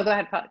ahead, Brianne. Oh, go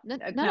ahead, Paul.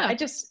 No. I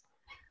just,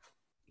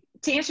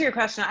 to answer your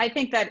question, I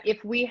think that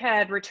if we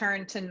had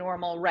returned to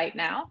normal right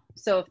now,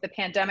 so if the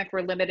pandemic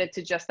were limited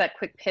to just that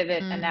quick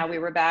pivot and now we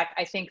were back,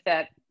 I think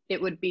that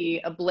it would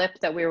be a blip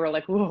that we were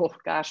like, oh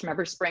gosh,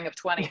 remember spring of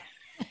 20.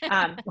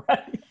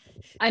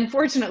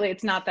 Unfortunately,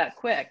 it's not that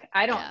quick.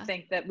 I don't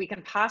think that we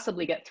can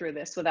possibly get through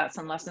this without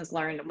some lessons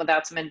learned,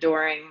 without some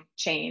enduring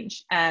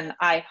change. And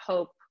I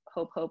hope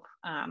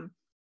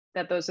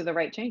that those are the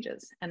right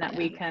changes, and that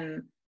we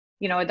can,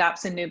 adopt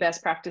some new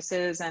best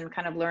practices and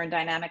kind of learn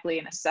dynamically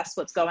and assess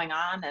what's going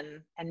on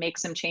and make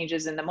some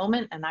changes in the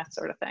moment and that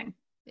sort of thing.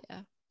 Yeah.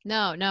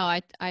 No,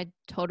 I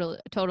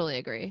totally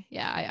agree.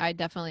 Yeah. I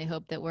definitely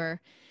hope that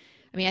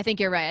I think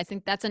you're right. I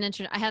think that's I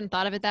hadn't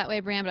thought of it that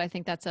way, Brianne, but I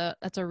think that's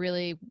a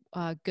really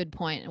good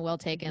point and well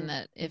taken,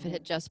 that if it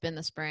had just been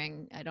the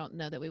spring, I don't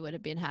know that we would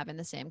have been having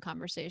the same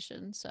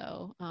conversation.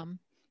 So,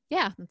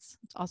 yeah, it's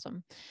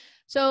awesome.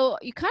 So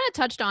you kind of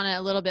touched on it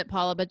a little bit,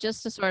 Paula, but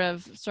just to sort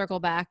of circle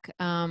back,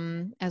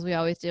 as we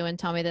always do, and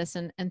tell me this,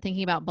 and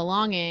thinking about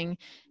belonging,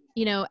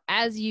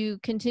 as you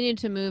continue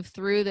to move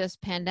through this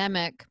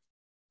pandemic,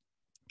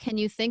 can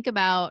you think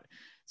about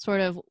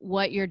sort of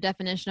what your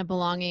definition of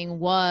belonging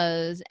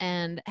was,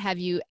 and have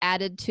you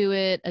added to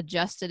it,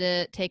 adjusted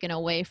it, taken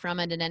away from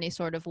it in any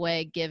sort of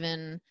way,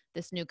 given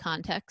this new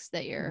context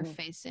that you're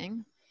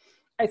facing?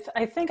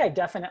 I think I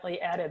definitely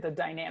added the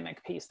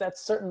dynamic piece.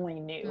 That's certainly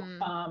new,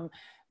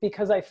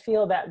 because I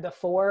feel that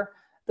before,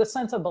 the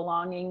sense of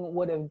belonging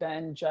would have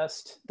been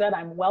just that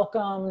I'm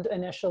welcomed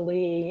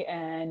initially,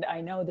 and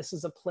I know this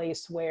is a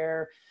place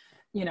where,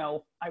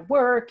 I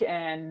work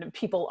and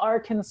people are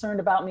concerned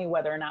about me,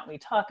 whether or not we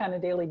talk on a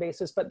daily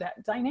basis. But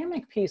that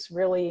dynamic piece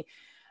really,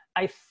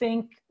 I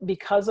think,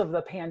 because of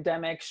the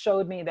pandemic,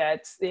 showed me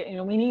that,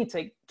 we need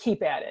to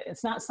keep at it.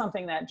 It's not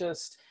something that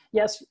just,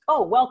 yes,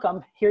 oh,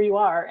 welcome, here you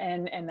are,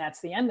 and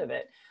that's the end of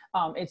it.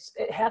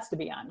 It has to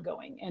be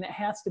ongoing, and it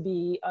has to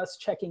be us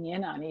checking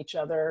in on each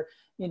other,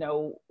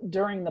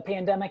 during the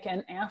pandemic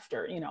and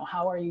after.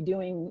 How are you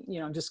doing?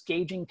 Just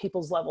gauging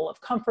people's level of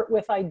comfort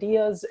with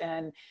ideas,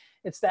 and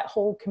it's that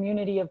whole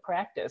community of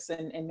practice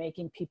and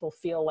making people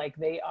feel like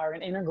they are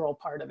an integral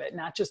part of it,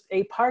 not just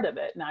a part of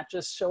it, not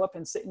just show up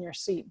and sit in your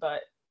seat, but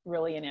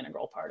really an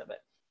integral part of it.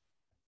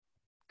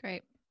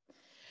 Great.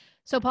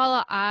 So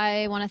Paula,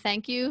 I want to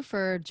thank you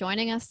for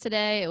joining us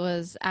today. It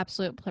was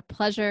absolute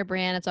pleasure.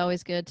 Brianne, it's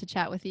always good to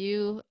chat with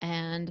you.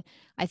 And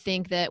I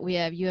think that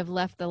you have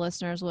left the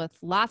listeners with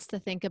lots to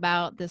think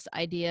about.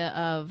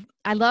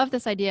 I love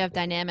this idea of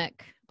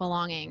dynamic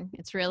belonging.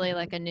 It's really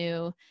like a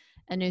new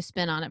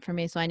spin on it for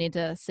me. So I need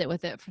to sit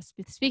with it.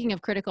 Speaking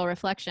of critical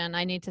reflection,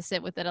 I need to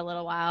sit with it a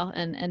little while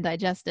and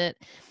digest it.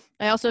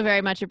 I also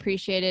very much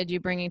appreciated you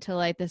bringing to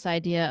light this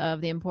idea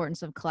of the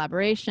importance of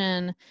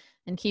collaboration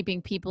and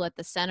keeping people at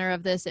the center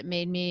of this. It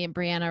made me, and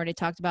Brianne already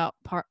talked about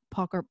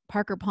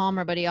Parker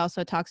Palmer, but he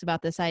also talks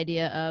about this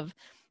idea of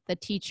the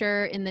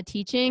teacher in the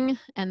teaching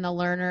and the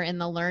learner in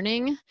the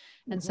learning.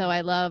 And so I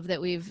love that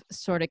we've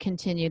sort of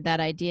continued that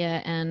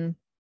idea. And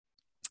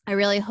I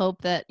really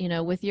hope that, you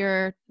know, with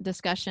your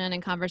discussion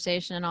and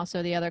conversation, and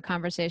also the other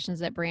conversations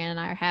that Brianne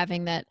and I are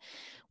having, that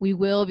we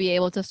will be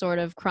able to sort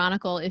of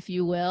chronicle, if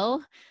you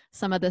will,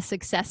 some of the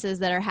successes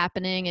that are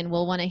happening. And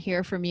we'll want to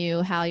hear from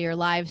you how your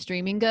live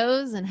streaming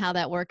goes and how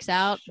that works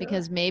out,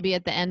 because maybe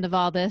at the end of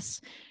all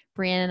this,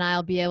 Brianne and I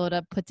will be able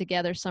to put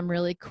together some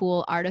really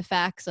cool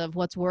artifacts of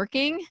what's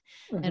working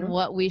and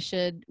what we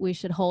should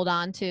hold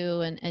on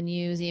to and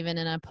use even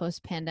in a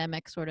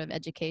post-pandemic sort of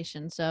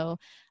education. So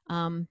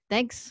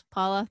thanks,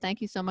 Paula.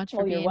 Thank you so much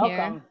for being here. You're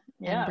welcome.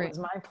 Here. Yeah, it was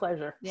my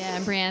pleasure. Yeah,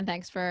 and Brianne,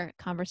 thanks for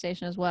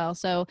conversation as well.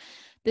 So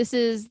this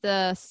is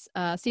the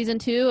season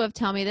 2 of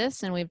Tell Me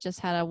This, and we've just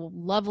had a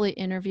lovely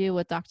interview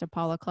with Dr.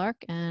 Paula Clark,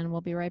 and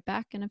we'll be right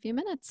back in a few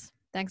minutes.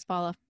 Thanks,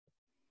 Paula.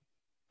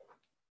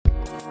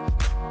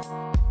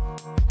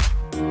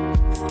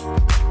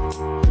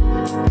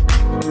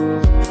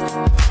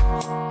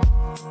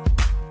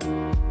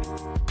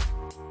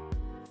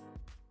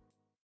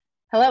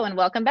 Hello and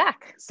welcome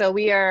back. So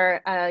we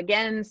are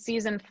again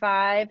season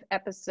 2,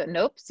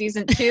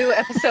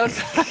 episode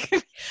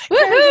 5.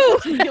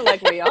 Woohoo! Feel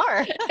like we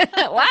are.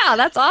 Wow,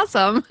 that's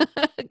awesome.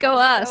 Go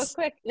us. That was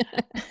quick.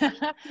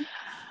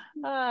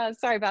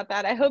 Sorry about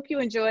that. I hope you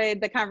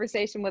enjoyed the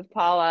conversation with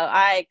Paula.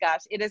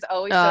 It is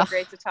always so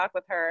great to talk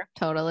with her.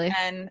 Totally.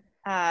 And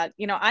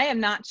you know, I am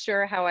not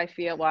sure how I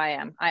feel. Well,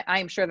 I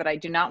am sure that I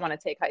do not want to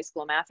take high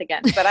school math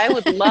again, but I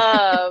would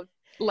love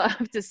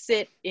to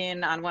sit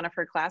in on one of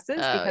her classes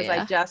because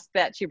I just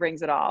bet she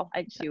brings it all.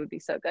 She would be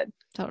so good.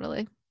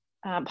 Totally.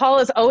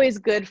 Paula is always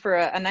good for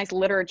a nice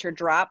literature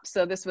drop.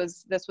 So this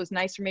was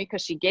nice for me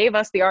because she gave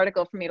us the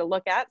article for me to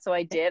look at. So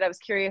I did. I was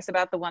curious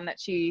about the one that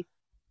she,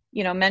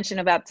 you know, mentioned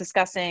about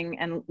discussing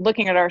and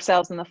looking at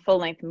ourselves in the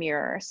full-length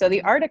mirror. So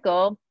the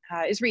article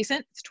is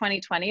recent. It's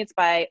 2020. It's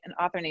by an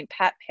author named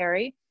Pat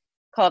Perry,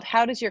 called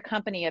How Does Your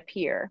Company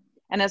Appear?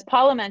 And as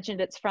Paula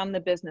mentioned, it's from the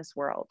business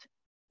world.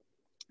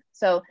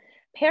 So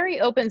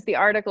Perry opens the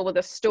article with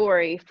a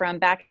story from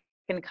back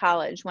in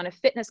college when a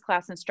fitness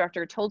class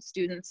instructor told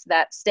students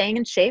that staying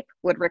in shape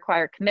would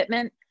require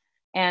commitment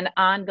and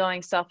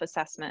ongoing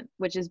self-assessment,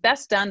 which is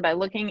best done by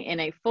looking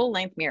in a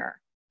full-length mirror,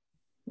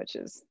 which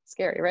is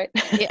scary, right?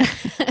 Yeah,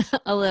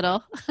 a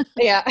little.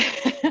 Yeah.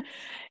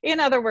 In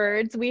other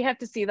words, we have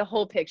to see the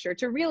whole picture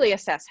to really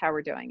assess how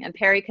we're doing. And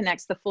Perry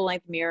connects the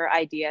full-length mirror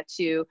idea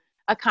to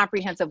a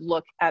comprehensive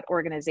look at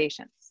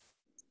organizations.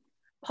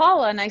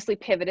 Paula nicely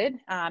pivoted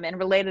and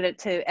related it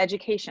to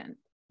education.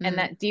 And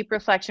that deep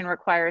reflection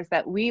requires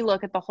that we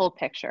look at the whole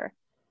picture,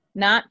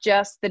 not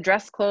just the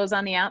dress clothes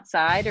on the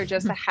outside or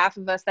just a half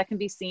of us that can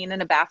be seen in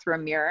a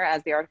bathroom mirror,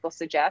 as the article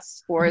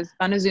suggests, or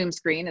on a Zoom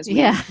screen, as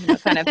we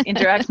kind of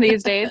interact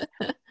these days.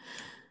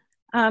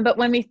 But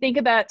when we think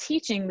about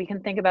teaching, we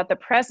can think about the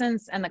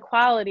presence and the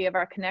quality of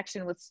our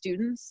connection with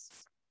students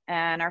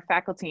and our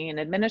faculty and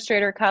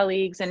administrator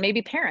colleagues, and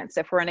maybe parents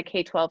if we're in a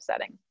K-12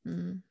 setting.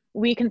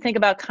 We can think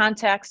about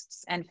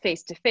contexts and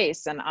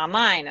face-to-face and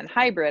online and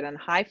hybrid and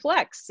high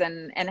flex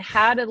and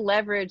how to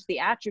leverage the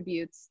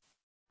attributes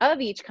of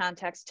each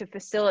context to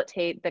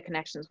facilitate the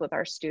connections with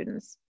our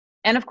students.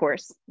 And of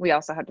course, we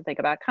also have to think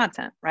about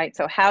content, right?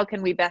 So how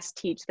can we best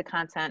teach the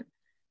content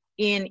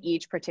in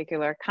each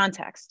particular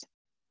context?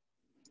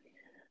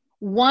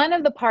 One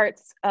of the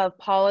parts of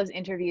Paula's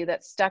interview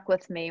that stuck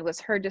with me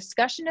was her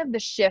discussion of the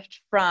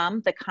shift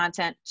from the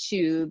content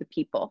to the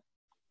people.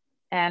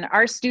 And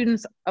our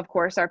students, of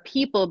course, are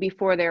people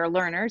before they're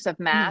learners of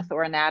math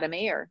or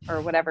anatomy or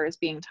whatever is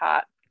being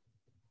taught.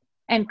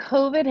 And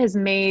COVID has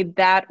made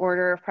that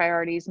order of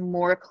priorities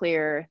more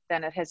clear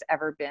than it has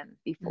ever been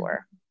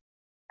before.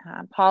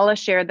 Paula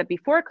shared that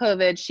before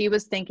COVID, she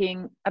was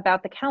thinking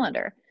about the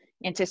calendar,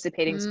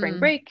 anticipating spring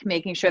break,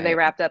 making sure they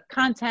wrapped up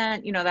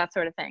content, you know, that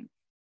sort of thing.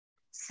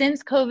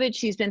 Since COVID,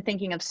 she's been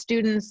thinking of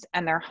students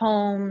and their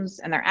homes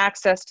and their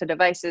access to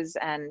devices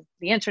and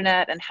the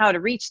internet and how to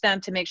reach them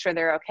to make sure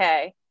they're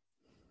okay.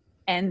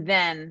 And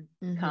then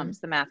comes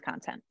the math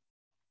content.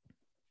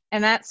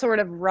 And that sort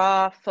of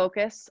raw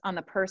focus on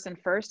the person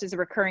first is a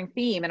recurring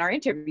theme in our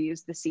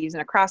interviews this season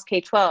across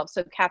K-12.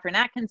 So Catherine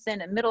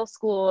Atkinson in middle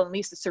school and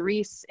Lisa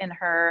Cerise in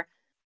her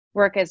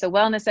work as a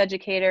wellness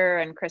educator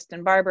and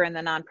Kristen Barber in the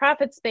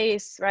nonprofit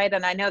space, right?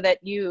 And I know that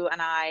you and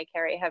I,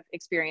 Carey, have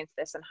experienced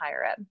this in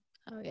higher ed.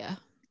 Oh yeah,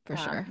 for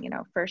sure. You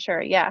know, for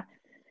sure. Yeah.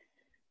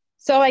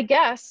 So I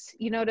guess,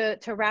 you know,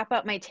 to wrap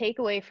up my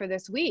takeaway for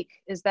this week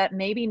is that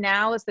maybe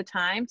now is the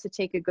time to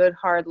take a good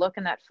hard look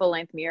in that full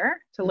length mirror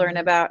to learn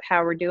about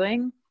how we're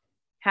doing,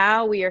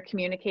 how we are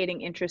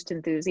communicating interest,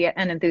 and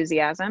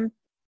enthusiasm,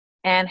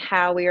 and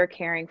how we are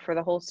caring for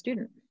the whole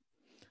student.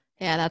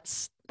 Yeah,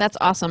 that's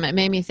awesome. It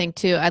made me think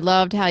too. I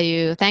loved how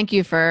thank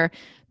you for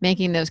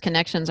making those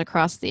connections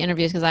across the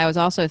interviews, because I was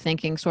also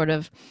thinking sort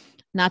of,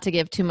 not to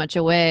give too much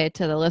away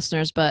to the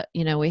listeners, but,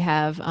 you know, we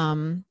have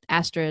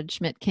Astrid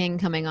Schmidt-King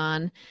coming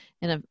on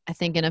I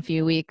think in a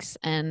few weeks.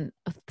 And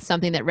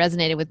something that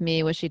resonated with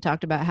me was she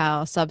talked about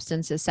how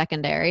substance is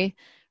secondary,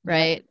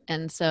 right?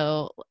 And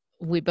so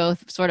we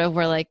both sort of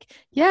were like,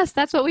 yes,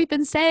 that's what we've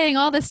been saying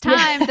all this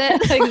time,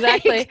 that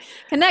exactly. like,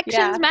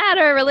 connections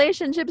matter,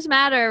 relationships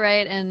matter,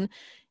 right? And,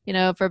 you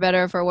know, for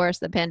better or for worse,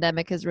 the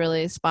pandemic has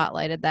really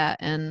spotlighted that.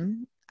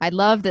 And I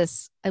love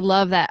this. I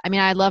love that. I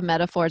mean, I love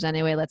metaphors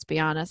anyway, let's be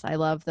honest. I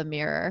love the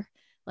mirror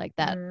like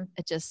that.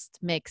 It just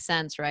makes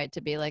sense, right?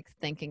 To be like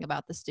thinking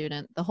about the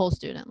student, the whole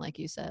student, like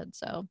you said.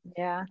 So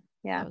yeah.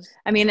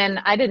 I mean, and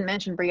I didn't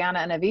mention Brianna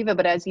and Aviva,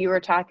 but as you were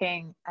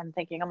talking, I'm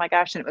thinking, oh my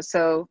gosh, and it was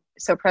so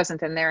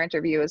present in their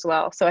interview as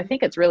well. So I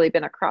think it's really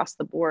been across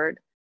the board.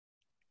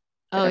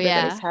 Oh yeah.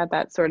 Everybody's had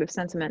that sort of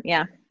sentiment.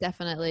 Yeah.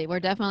 Definitely. We're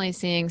definitely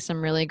seeing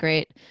some really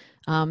great,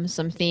 some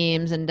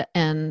themes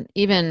and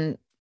even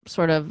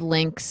sort of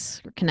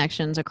links,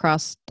 connections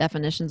across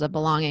definitions of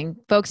belonging.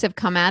 Folks have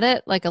come at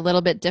it like a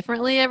little bit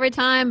differently every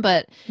time,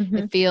 but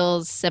it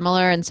feels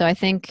similar. And so I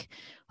think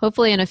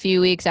hopefully in a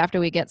few weeks after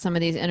we get some of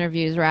these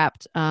interviews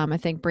wrapped, I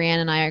think Brianne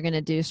and I are going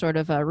to do sort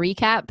of a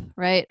recap,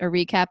 right? A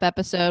recap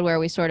episode where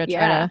we sort of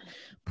try to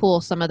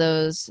pull some of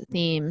those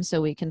themes so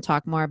we can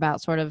talk more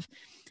about sort of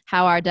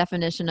how our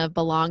definition of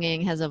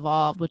belonging has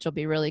evolved, which will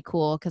be really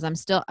cool. Cause I'm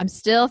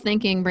still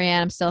thinking,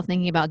 Brianne, I'm still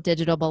thinking about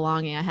digital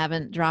belonging. I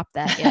haven't dropped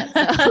that yet.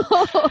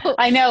 So.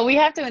 I know we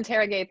have to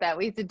interrogate that.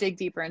 We have to dig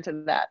deeper into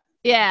that.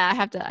 Yeah, I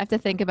have to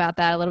think about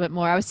that a little bit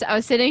more. I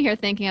was sitting here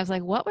thinking, I was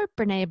like, what would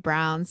Brene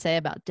Brown say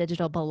about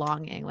digital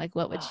belonging? Like,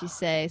 what would she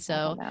say?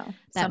 So that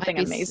something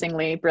might be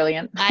amazingly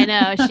brilliant. I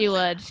know she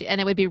would, and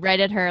it would be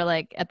right at her,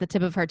 like at the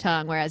tip of her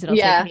tongue, whereas it'll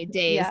take me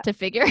days to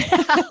figure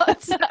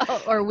it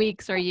out, or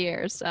weeks or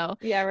years. So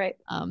right.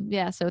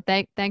 So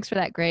thanks for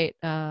that great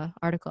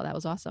article. That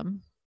was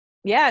awesome.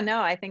 Yeah, no,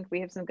 I think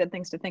we have some good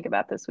things to think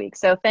about this week.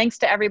 So thanks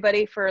to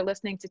everybody for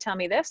listening to Tell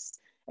Me This.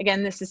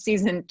 Again, this is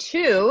season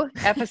 2,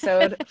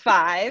 episode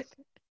 5.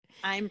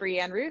 I'm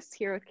Brianne Roos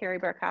here with Carey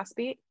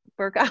Burkowski.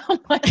 Oh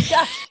my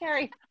gosh,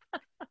 Carey.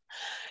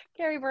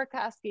 Carey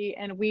Burkowski,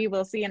 and we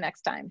will see you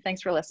next time.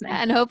 Thanks for listening.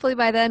 And hopefully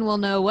by then we'll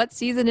know what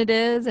season it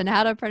is and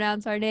how to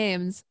pronounce our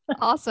names.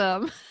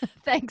 Awesome.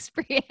 Thanks,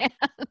 Brianne.